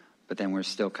border, but then we're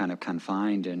still kind of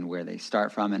confined in where they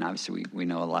start from. And obviously we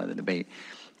know a lot of the debate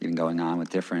even going on with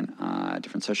different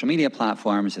social media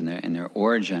platforms and their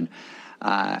origin.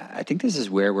 I think this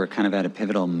is where we're kind of at a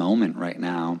pivotal moment right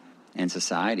now in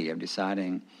society of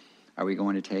deciding, are we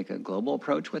going to take a global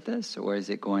approach with this, or is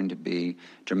it going to be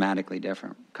dramatically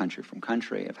different country from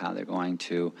country of how they're going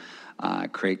to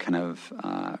create kind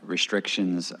of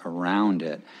restrictions around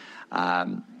it? I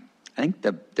think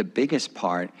the biggest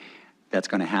part that's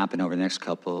going to happen over the next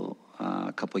couple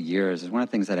years is one of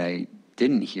the things that I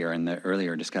didn't hear in the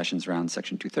earlier discussions around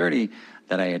Section 230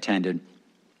 that I attended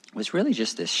was really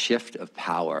just this shift of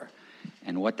power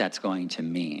and what that's going to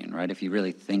mean, right? If you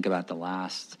really think about the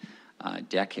last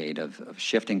decade of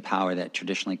shifting power that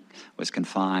traditionally was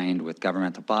confined with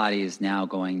governmental bodies, now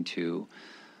going to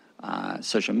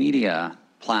social media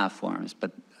platforms,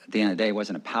 but at the end of the day, it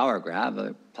wasn't a power grab.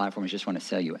 The platforms just want to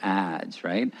sell you ads,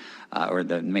 right? Or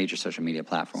the major social media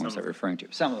platforms that we're referring to.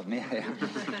 Some of them,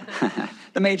 yeah.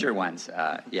 The major ones,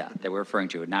 yeah, that we're referring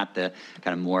to, not the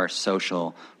kind of more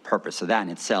social purpose. So that in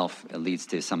itself leads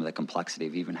to some of the complexity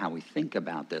of even how we think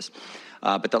about this.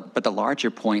 But the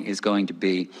larger point is going to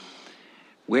be,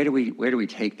 where do we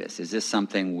take this? Is this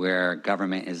something where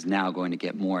government is now going to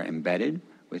get more embedded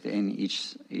within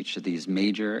each of these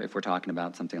major, if we're talking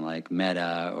about something like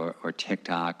Meta or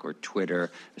TikTok or Twitter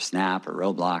or Snap or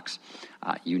Roblox,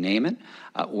 you name it,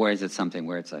 or is it something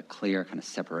where it's a clear kind of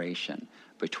separation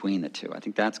between the two? I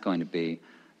think that's going to be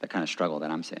the kind of struggle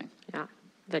that I'm seeing. Yeah,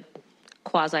 the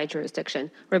quasi-jurisdiction.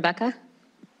 Rebecca?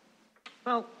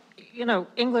 Well,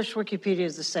 English Wikipedia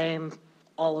is the same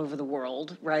all over the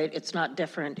world, right? It's not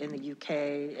different in the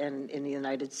UK and in the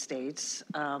United States.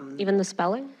 Even the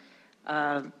spelling?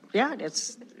 Yeah,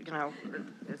 it's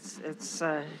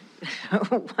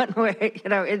one way.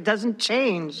 It doesn't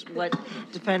change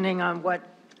depending on what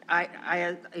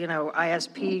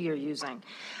ISP you're using.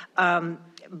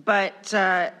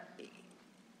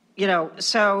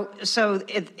 So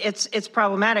it's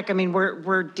problematic. I mean,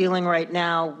 we're dealing right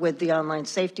now with the online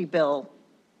safety bill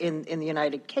in the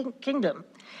United Kingdom.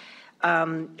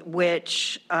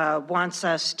 Which wants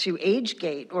us to age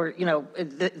gate, or,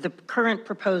 the current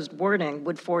proposed wording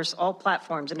would force all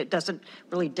platforms, and it doesn't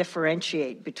really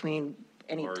differentiate between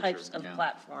any types of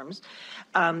platforms.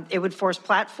 It would force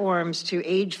platforms to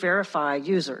age verify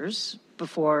users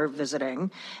before visiting.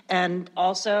 And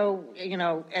also,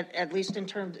 at least in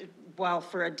terms, while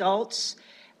for adults,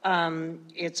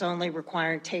 it's only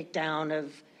requiring takedown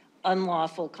of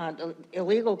unlawful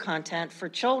illegal content. For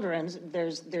children,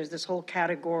 there's this whole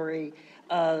category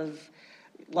of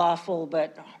lawful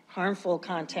but harmful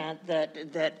content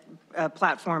that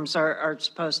platforms are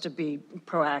supposed to be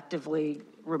proactively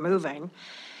removing.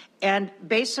 And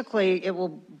basically, it will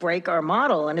break our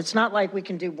model. And it's not like we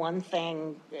can do one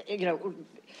thing,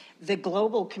 the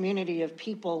global community of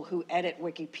people who edit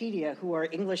Wikipedia, who are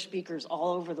English speakers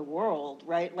all over the world,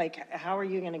 right? Like, how are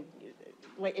you going to,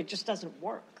 like, it just doesn't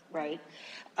work, right?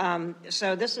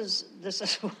 So this is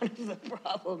one of the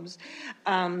problems,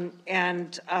 but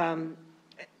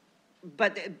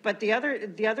the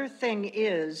other thing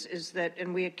is that,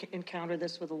 and we encounter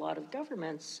this with a lot of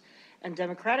governments and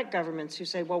democratic governments who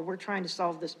say, well, we're trying to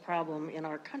solve this problem in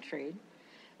our country,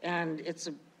 and it's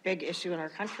a big issue in our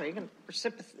country, and we're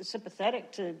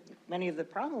sympathetic to many of the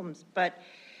problems, but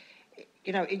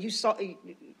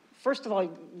first of all,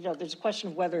 there's a question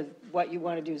of whether what you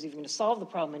want to do is even going to solve the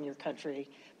problem in your country.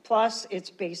 Plus,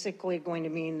 it's basically going to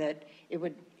mean that it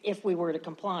would, if we were to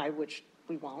comply, which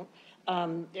we won't,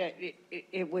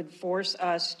 it would force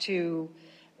us to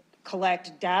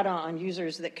collect data on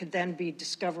users that could then be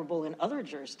discoverable in other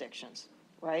jurisdictions,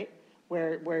 right?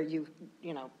 Where you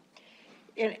know,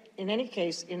 in any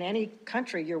case, in any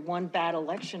country, you're one bad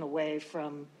election away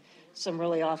from some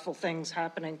really awful things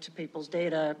happening to people's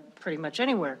data pretty much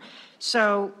anywhere.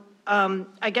 So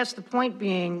I guess the point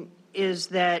being is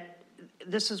that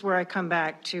this is where I come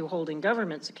back to holding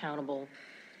governments accountable.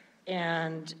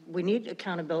 And we need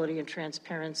accountability and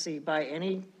transparency by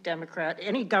any Democrat,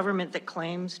 any government that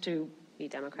claims to be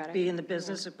democratic, be in the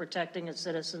business of protecting its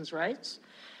citizens' rights.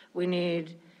 We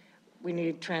need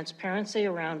transparency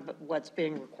around what's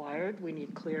being required. We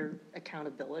need clear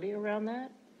accountability around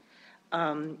that.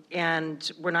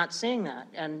 And we're not seeing that.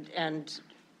 And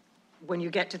when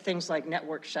you get to things like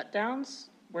network shutdowns,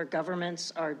 where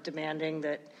governments are demanding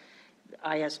that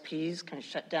ISPs kind of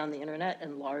shut down the internet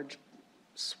in large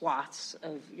swaths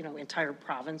of, entire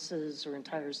provinces or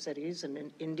entire cities, and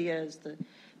in India is the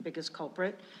biggest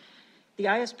culprit. The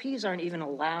ISPs aren't even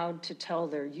allowed to tell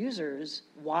their users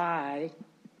why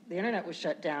the internet was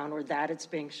shut down or that it's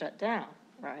being shut down,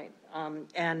 right?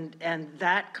 And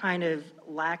that kind of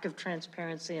lack of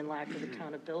transparency and lack of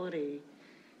accountability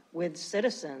with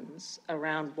citizens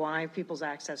around why people's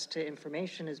access to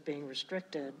information is being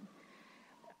restricted,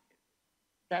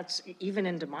 that's, even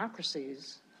in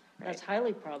democracies, that's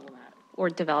highly problematic. Or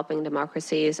developing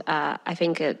democracies. I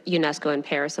think at UNESCO in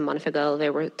Paris a month ago,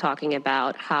 they were talking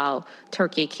about how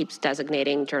Turkey keeps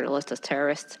designating journalists as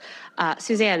terrorists.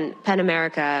 Suzanne, PEN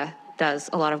America does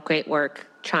a lot of great work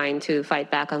trying to fight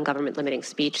back on government limiting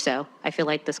speech. So I feel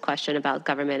like this question about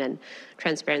government and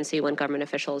transparency when government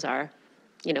officials are,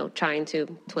 trying to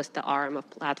twist the arm of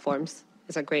platforms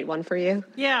is a great one for you.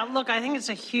 Yeah, look, I think it's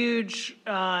a huge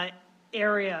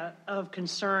area of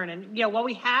concern. And, while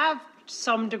we have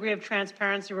some degree of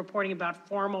transparency reporting about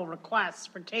formal requests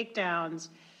for takedowns,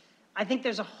 I think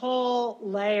there's a whole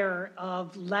layer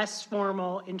of less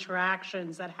formal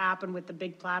interactions that happen with the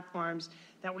big platforms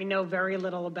that we know very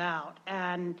little about.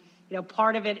 And,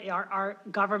 part of it are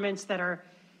governments that are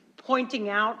pointing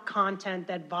out content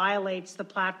that violates the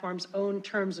platform's own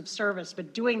terms of service,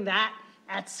 but doing that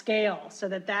at scale so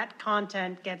that that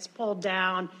content gets pulled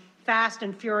down fast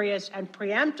and furious and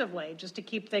preemptively, just to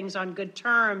keep things on good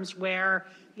terms where,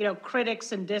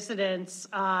 critics and dissidents,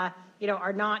 are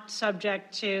not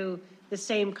subject to the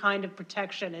same kind of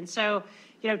protection. And so,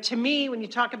 to me, when you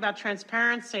talk about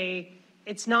transparency,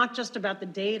 it's not just about the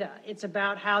data. It's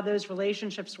about how those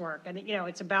relationships work. And,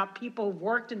 it's about people who've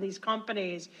worked in these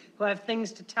companies who have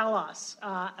things to tell us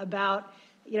about,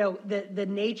 the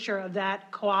nature of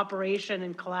that cooperation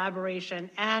and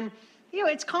collaboration. And,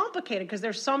 it's complicated because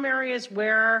there's some areas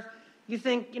where you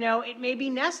think, it may be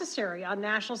necessary on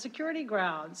national security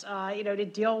grounds, to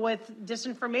deal with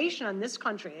disinformation on this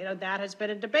country. That has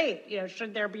been a debate.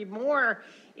 Should there be more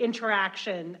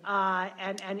interaction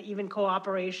and even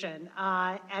cooperation?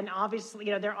 And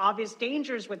obviously, there are obvious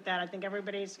dangers with that. I think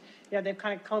everybody's, they've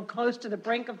kind of come close to the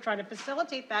brink of trying to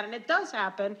facilitate that, and it does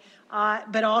happen,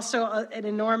 but also an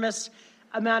enormous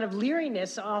amount of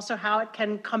leeriness, also how it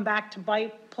can come back to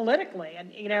bite politically.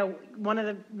 And, one of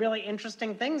the really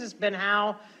interesting things has been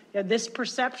how this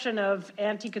perception of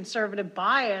anti-conservative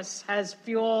bias has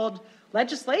fueled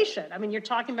legislation. I mean, you're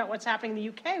talking about what's happening in the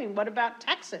UK. I mean, what about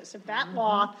Texas? If that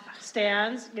law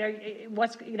stands,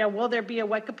 will there be a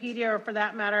Wikipedia, or for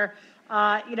that matter,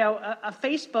 a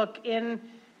Facebook in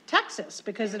Texas?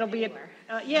 Because it'll be a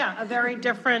very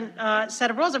different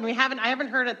set of rules. I mean, I haven't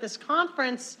heard at this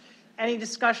conference any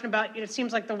discussion about, it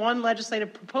seems like the one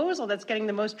legislative proposal that's getting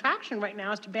the most traction right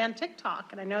now is to ban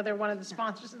TikTok. And I know they're one of the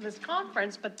sponsors of this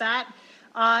conference, but that,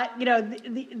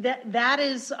 that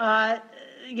is,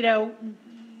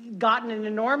 gotten an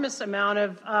enormous amount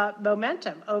of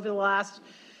momentum over the last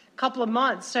couple of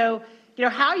months. So,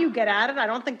 how you get at it, I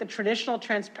don't think the traditional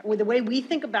the way we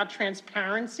think about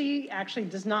transparency actually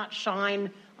does not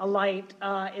shine a light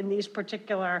in these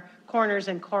particular corners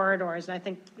and corridors. And I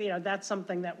think, that's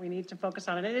something that we need to focus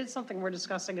on. And it is something we're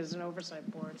discussing as an oversight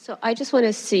board. So I just want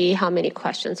to see how many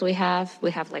questions we have.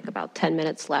 We have like about 10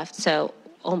 minutes left. So,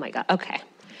 oh my God, okay.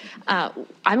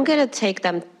 I'm going to take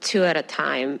them two at a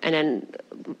time, and then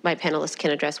my panelists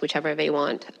can address whichever they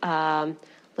want.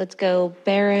 Let's go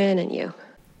Baron and you.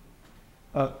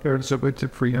 Baron, so good to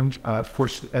freedom.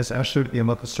 As ushered in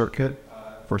the circuit,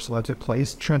 for selected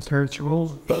place transparency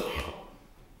rules, but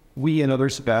we and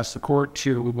others have asked the court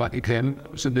to let it in.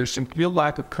 So there's some real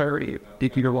lack of clarity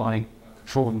if you're lying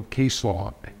from case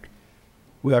law.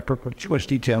 We have to put too much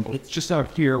detail, but it's just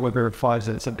not clear whether it applies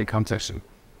in some context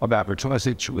of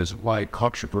advertising as why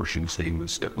controversial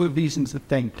statements. One of the reasons to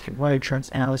think why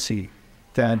transparency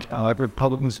that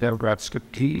Republicans and Democrats could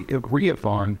agree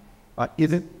upon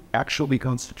isn't actually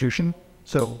Constitution.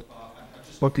 So I'd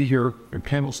just love to hear your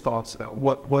panel's thoughts about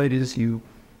what it is you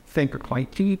think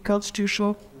might be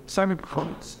constitutional. Simon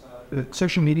Perkins, the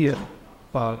social media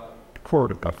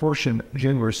court, a portion of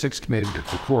January 6th committee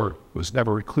of the court was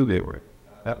never included.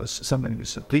 That was something that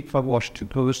was leaked by Washington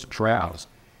Post drafts.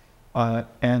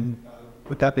 And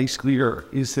what that makes clear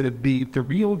is that the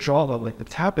real drama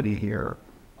that's happening here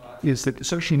is that the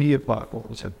social media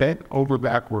platforms have bent over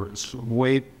backwards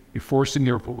way enforcing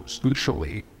their rules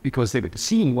mutually because they've been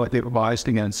seeing what they've advised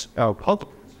against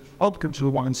Republicans who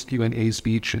want Q&A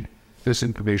speech and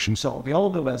disinformation. So we all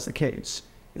know that's the case.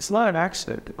 It's not an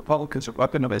accident that Republicans are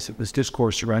weaponizing this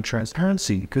discourse around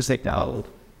transparency because they know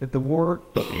that the more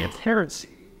transparency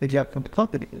they get from the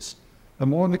companies, the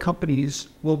more the companies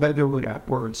will better look at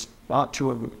words not to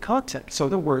remove content. So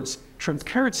in other words,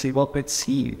 transparency, while it's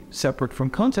seen separate from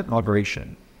content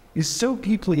moderation, is so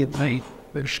deeply ingrained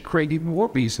that it's creating more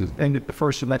reasons. And the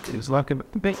First Amendment is not going to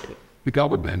debate the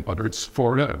government, whether it's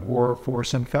Florida or for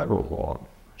some federal law,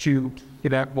 to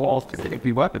enact laws that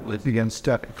be weaponized against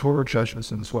court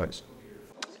judgments in this ways.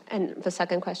 And the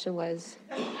second question was,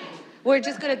 we're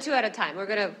just going to two at a time.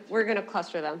 We're gonna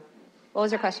cluster them. What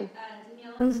was your question?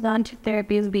 On to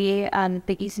therapy the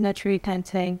asymmetry kind of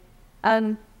thing.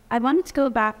 I wanted to go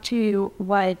back to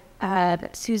what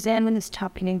Suzanne was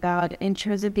talking about in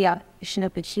terms of the application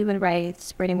of the human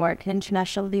rights framework,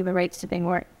 international human rights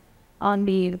framework, on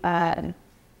the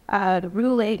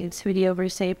rulings through the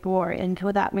Oversight Board and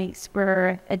how that makes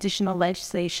for additional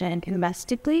legislation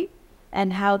domestically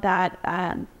and how that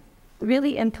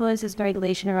really influences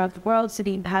regulation around the world. So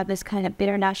you have this kind of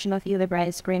international human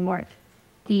rights framework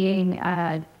being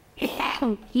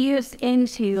used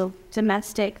into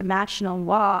domestic national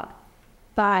law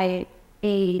by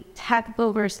a tech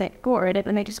oversight board.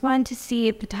 And I just wanted to see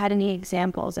if it had any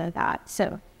examples of that.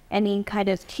 So any kind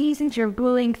of keys into your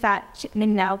ruling that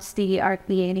now are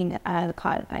being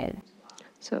codified.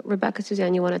 So Rebecca,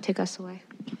 Suzanne, you want to take us away?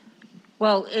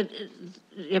 Well,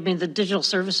 the Digital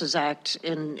Services Act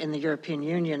in the European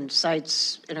Union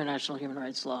cites international human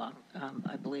rights law,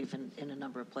 I believe, in a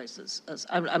number of places.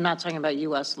 I'm not talking about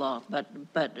U.S. law,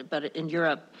 but in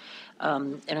Europe,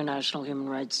 international human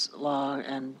rights law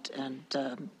and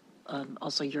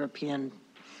also European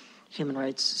human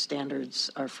rights standards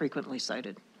are frequently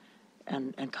cited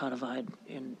and codified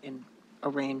in a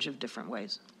range of different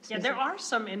ways. Yeah, there are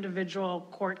some individual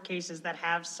court cases that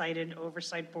have cited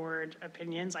oversight board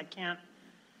opinions. I can't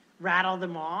rattle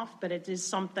them off, but it is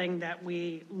something that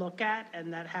we look at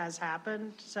and that has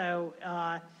happened. So,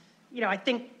 I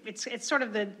think it's sort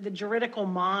of the juridical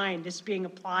mind is being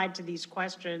applied to these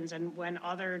questions. And when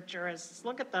other jurists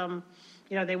look at them,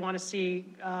 they want to see,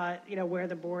 where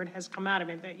the board has come out. I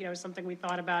mean, something we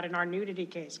thought about in our nudity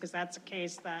case, because that's a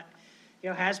case that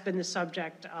has been the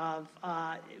subject of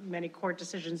many court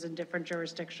decisions in different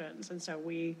jurisdictions. And so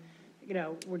we're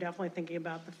definitely thinking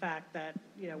about the fact that,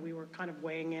 we were kind of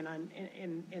weighing in on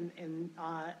in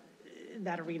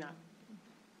that arena.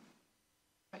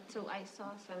 Right, so I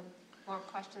saw some more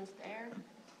questions there.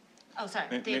 Oh,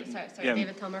 sorry, David, yeah.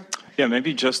 David Tomer. Yeah,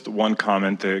 maybe just one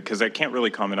comment, because I can't really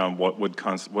comment on what would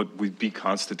be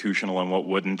constitutional and what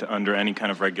wouldn't under any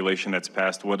kind of regulation that's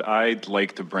passed. What I'd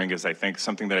like to bring is, I think,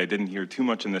 something that I didn't hear too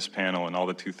much in this panel and all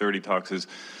the 230 talks is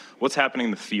what's happening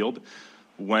in the field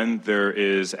when there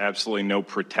is absolutely no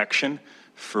protection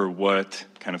for what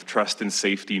kind of trust and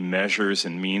safety measures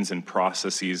and means and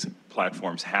processes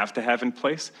platforms have to have in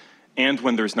place. And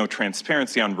when there's no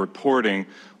transparency on reporting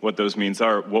what those means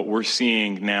are, what we're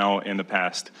seeing now in the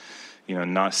past,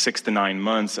 not 6 to 9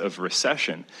 months of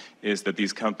recession, is that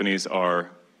these companies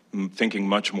are thinking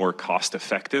much more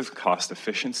cost-effective, cost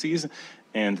efficiencies,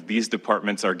 and these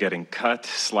departments are getting cut,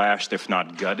 slashed, if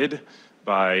not gutted,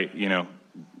 by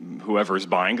whoever's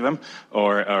buying them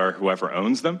or whoever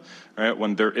owns them, right?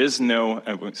 When there is no,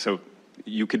 so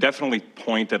you could definitely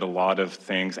point at a lot of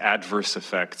things, adverse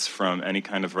effects from any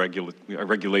kind of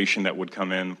regulation that would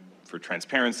come in for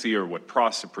transparency or what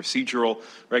procedural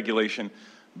regulation,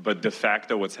 but de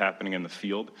facto what's happening in the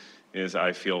field is,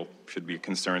 I feel, should be a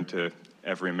concern to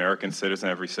every American citizen,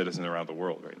 every citizen around the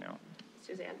world right now.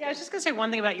 Suzanne. Yeah, I was just going to say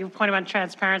one thing about your point about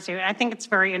transparency. I think it's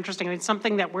very interesting. I mean, it's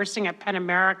something that we're seeing at PEN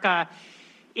America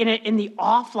in the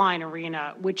offline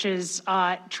arena, which is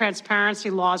transparency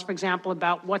laws, for example,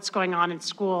 about what's going on in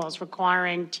schools,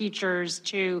 requiring teachers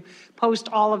to post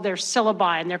all of their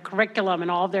syllabi and their curriculum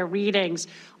and all of their readings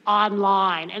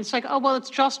online. And it's like, oh, well, it's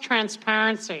just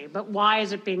transparency, but why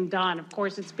is it being done? Of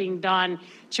course, it's being done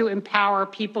to empower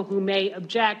people who may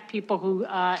object, people who,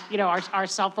 are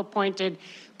self-appointed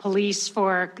police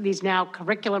for these now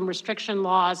curriculum restriction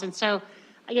laws. And so,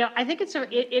 I think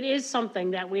it is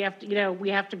something that we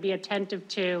have to be attentive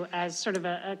to as sort of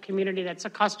a community that's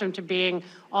accustomed to being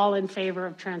all in favor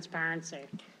of transparency.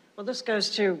 Well, this goes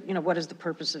to, what is the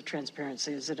purpose of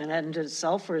transparency? Is it an end in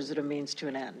itself, or is it a means to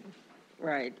an end?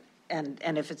 Right. And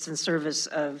if it's in service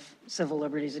of civil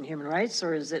liberties and human rights,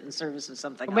 or is it in service of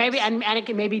something else? Maybe, and it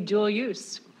can maybe dual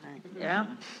use. Right. Yeah.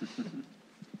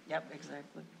 Yep,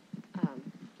 exactly.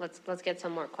 Let's get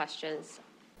some more questions.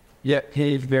 Yeah,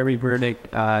 he's very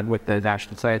verdict with the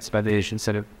National Science Foundation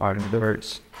set of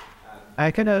auditors.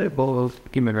 I kind of both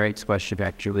human rights question,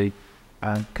 actually.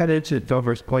 Kind of to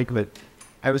Dover's point, but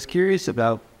I was curious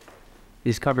about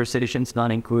these conversations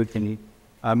not including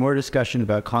more discussion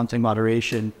about content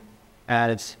moderation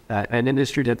as an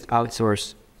industry that's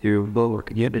outsourced to lower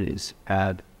communities.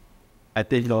 And I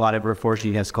think a lot of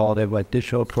reporting has called it what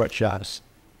digital sweatshops.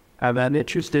 I'm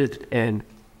interested in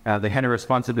the kind of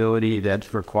responsibility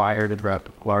that's required of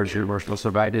large universal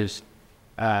providers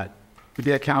to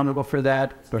be accountable for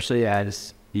that, especially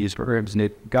as these programs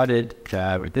get gutted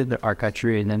within our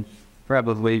country, and then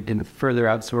probably in further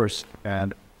outsourced,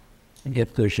 and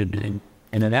if there should be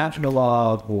international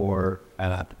law or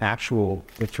actual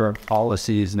return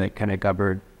policies that kind of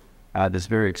govern this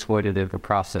very exploitative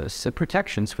process, the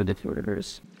protections for the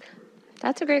tutors.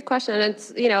 That's a great question. And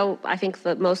it's, I think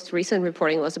the most recent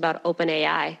reporting was about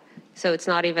OpenAI. So it's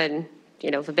not even,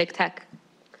 the big tech.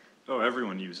 Oh,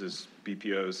 everyone uses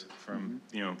BPOs, from,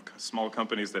 small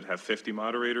companies that have 50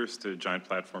 moderators to giant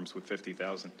platforms with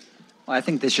 50,000. Well, I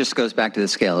think this just goes back to the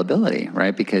scalability,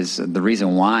 right? Because the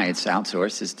reason why it's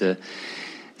outsourced is to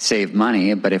save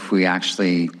money, but if we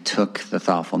actually took the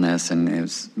thoughtfulness and it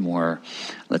was more,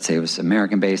 let's say it was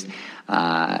American-based,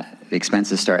 the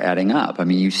expenses start adding up. I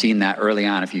mean, you've seen that early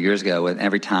on a few years ago. With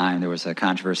every time there was a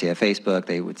controversy at Facebook,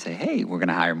 they would say, hey, we're going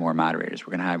to hire more moderators.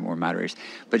 We're going to hire more moderators.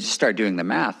 But just start doing the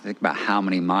math. Think about how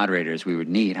many moderators we would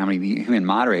need, how many human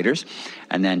moderators,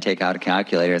 and then take out a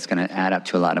calculator. It's going to add up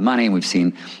to a lot of money. We've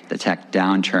seen the tech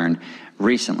downturn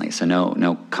recently, so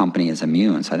no company is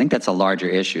immune. So I think that's a larger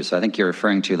issue. So I think you're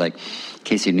referring to like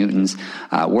Casey Newton's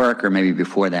work, or maybe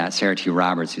before that, Sarah T.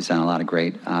 Roberts, who's done a lot of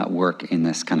great work in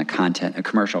this kind of content,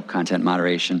 commercial content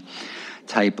moderation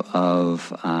type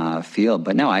of field.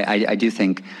 But no, I do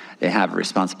think they have a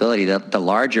responsibility. The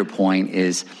larger point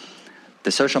is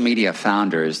the social media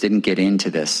founders didn't get into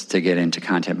this to get into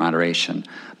content moderation,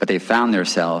 but they found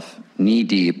themselves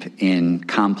knee-deep in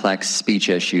complex speech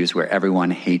issues where everyone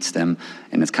hates them,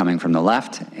 and it's coming from the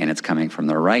left and it's coming from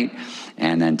the right.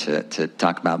 And then to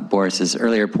talk about Boris's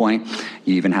earlier point,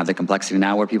 you even have the complexity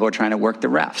now where people are trying to work the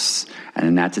refs, and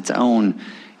then that's its own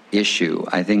issue.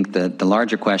 I think the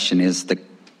larger question is the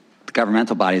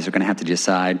governmental bodies are going to have to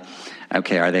decide,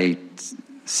 okay, are they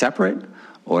separate?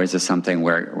 Or is this something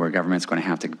where government's going to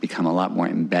have to become a lot more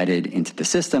embedded into the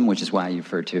system, which is why you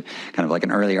referred to kind of like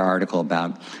an earlier article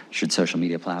about should social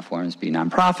media platforms be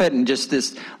nonprofit, and just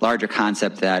this larger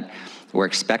concept that we're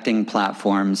expecting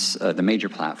platforms, the major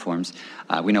platforms,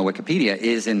 we know Wikipedia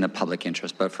is in the public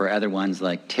interest, but for other ones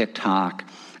like TikTok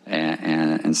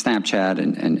and Snapchat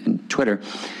and Twitter,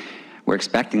 we're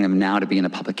expecting them now to be in the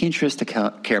public interest, to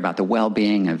care about the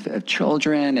well-being of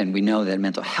children, and we know that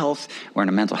mental health, we're in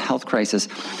a mental health crisis.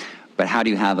 But how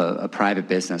do you have a private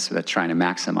business that's trying to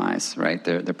maximize, right,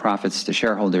 the profits to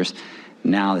shareholders?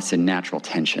 Now it's in natural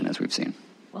tension, as we've seen.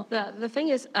 Well, the thing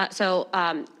is,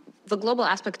 the global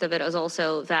aspect of it is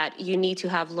also that you need to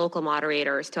have local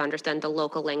moderators to understand the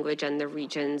local language and the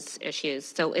region's issues.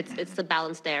 So it's the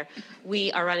balance there.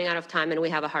 We are running out of time and we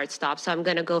have a hard stop. So I'm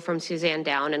going to go from Suzanne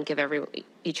down and give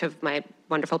each of my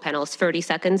wonderful panelists 30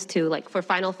 seconds to, for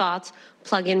final thoughts,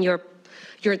 plug in your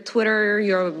your Twitter,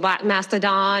 your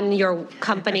Mastodon, your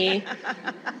company.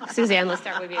 Suzanne, let's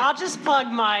start with you. I'll just plug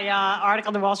my article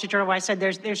in the Wall Street Journal where I said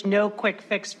there's no quick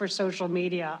fix for social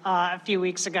media a few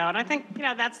weeks ago. And I think,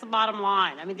 that's the bottom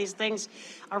line. I mean, these things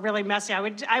are really messy.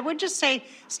 I would just say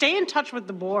stay in touch with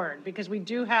the board, because we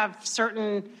do have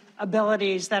certain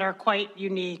abilities that are quite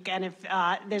unique. And if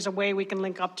there's a way we can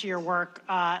link up to your work,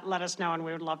 let us know, and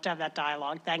we would love to have that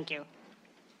dialogue. Thank you.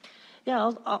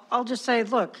 Yeah, I'll just say,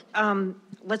 look,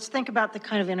 let's think about the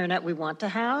kind of internet we want to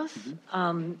have,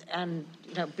 and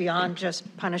beyond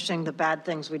just punishing the bad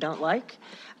things we don't like.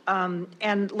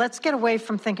 And let's get away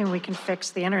from thinking we can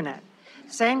fix the internet.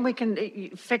 Saying we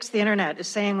can fix the internet is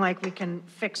saying like we can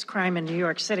fix crime in New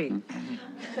York City.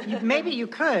 Maybe you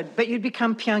could, but you'd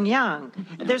become Pyongyang.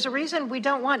 There's a reason we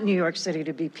don't want New York City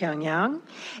to be Pyongyang.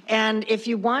 And if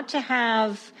you want to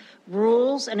have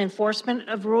rules and enforcement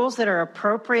of rules that are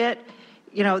appropriate,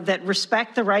 that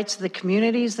respect the rights of the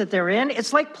communities that they're in.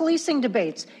 It's like policing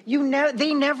debates.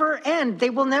 They never end.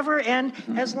 They will never end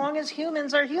as long as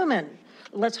humans are human.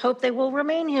 Let's hope they will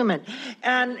remain human.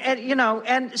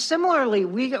 And similarly,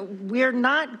 we're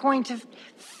not going to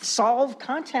solve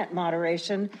content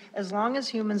moderation as long as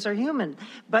humans are human.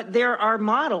 But there are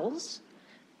models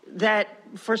that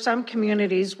for some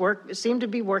communities seem to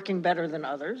be working better than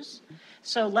others.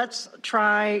 So let's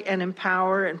try and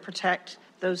empower and protect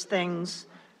those things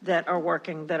that are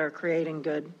working, that are creating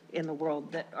good in the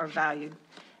world, that are valued.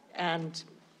 And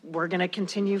we're going to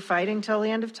continue fighting till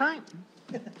the end of time.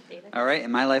 All right,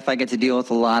 in my life I get to deal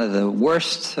with a lot of the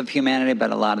worst of humanity,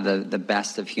 but a lot of the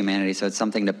best of humanity. So it's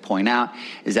something to point out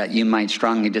is that you might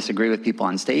strongly disagree with people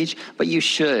on stage, but you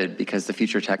should, because the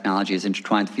future of technology is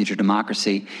intertwined with the future of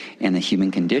democracy and the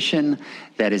human condition.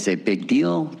 That is a big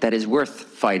deal. That is worth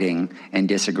fighting and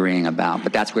disagreeing about.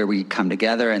 But that's where we come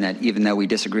together, and that even though we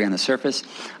disagree on the surface,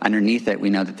 underneath it we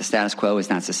know that the status quo is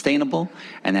not sustainable,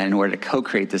 and that in order to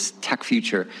co-create this tech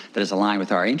future that is aligned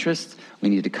with our interests, we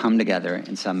need to come together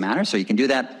in some manner. So you can do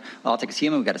that. All Tech is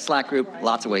Human. We've got a Slack group,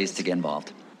 lots of ways to get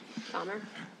involved.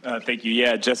 Thank you.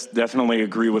 Yeah, just definitely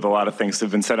agree with a lot of things that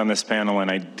have been said on this panel, and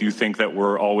I do think that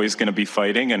we're always going to be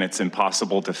fighting, and it's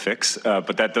impossible to fix,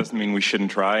 but that doesn't mean we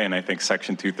shouldn't try, and I think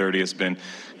Section 230 has been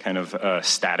kind of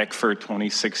static for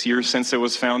 26 years since it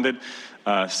was founded.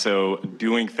 So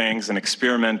doing things and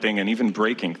experimenting and even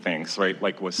breaking things, right,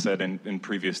 like was said in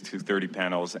previous 230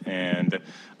 panels, and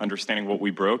understanding what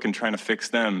we broke and trying to fix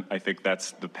them, I think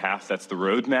that's the path, that's the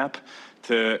roadmap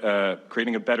to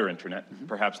creating a better internet,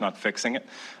 perhaps not fixing it.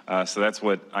 So that's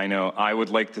what I know I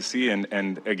would like to see.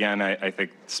 And again, I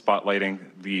think spotlighting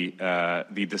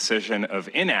the decision of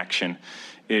inaction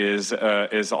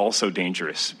is also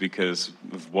dangerous because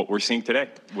of what we're seeing today.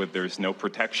 There's no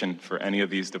protection for any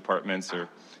of these departments, or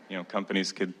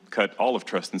companies could cut all of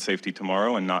trust and safety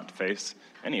tomorrow and not face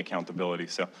any accountability.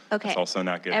 So okay. That's also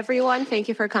not good. Everyone, thank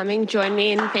you for coming. Join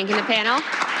me in thanking the panel.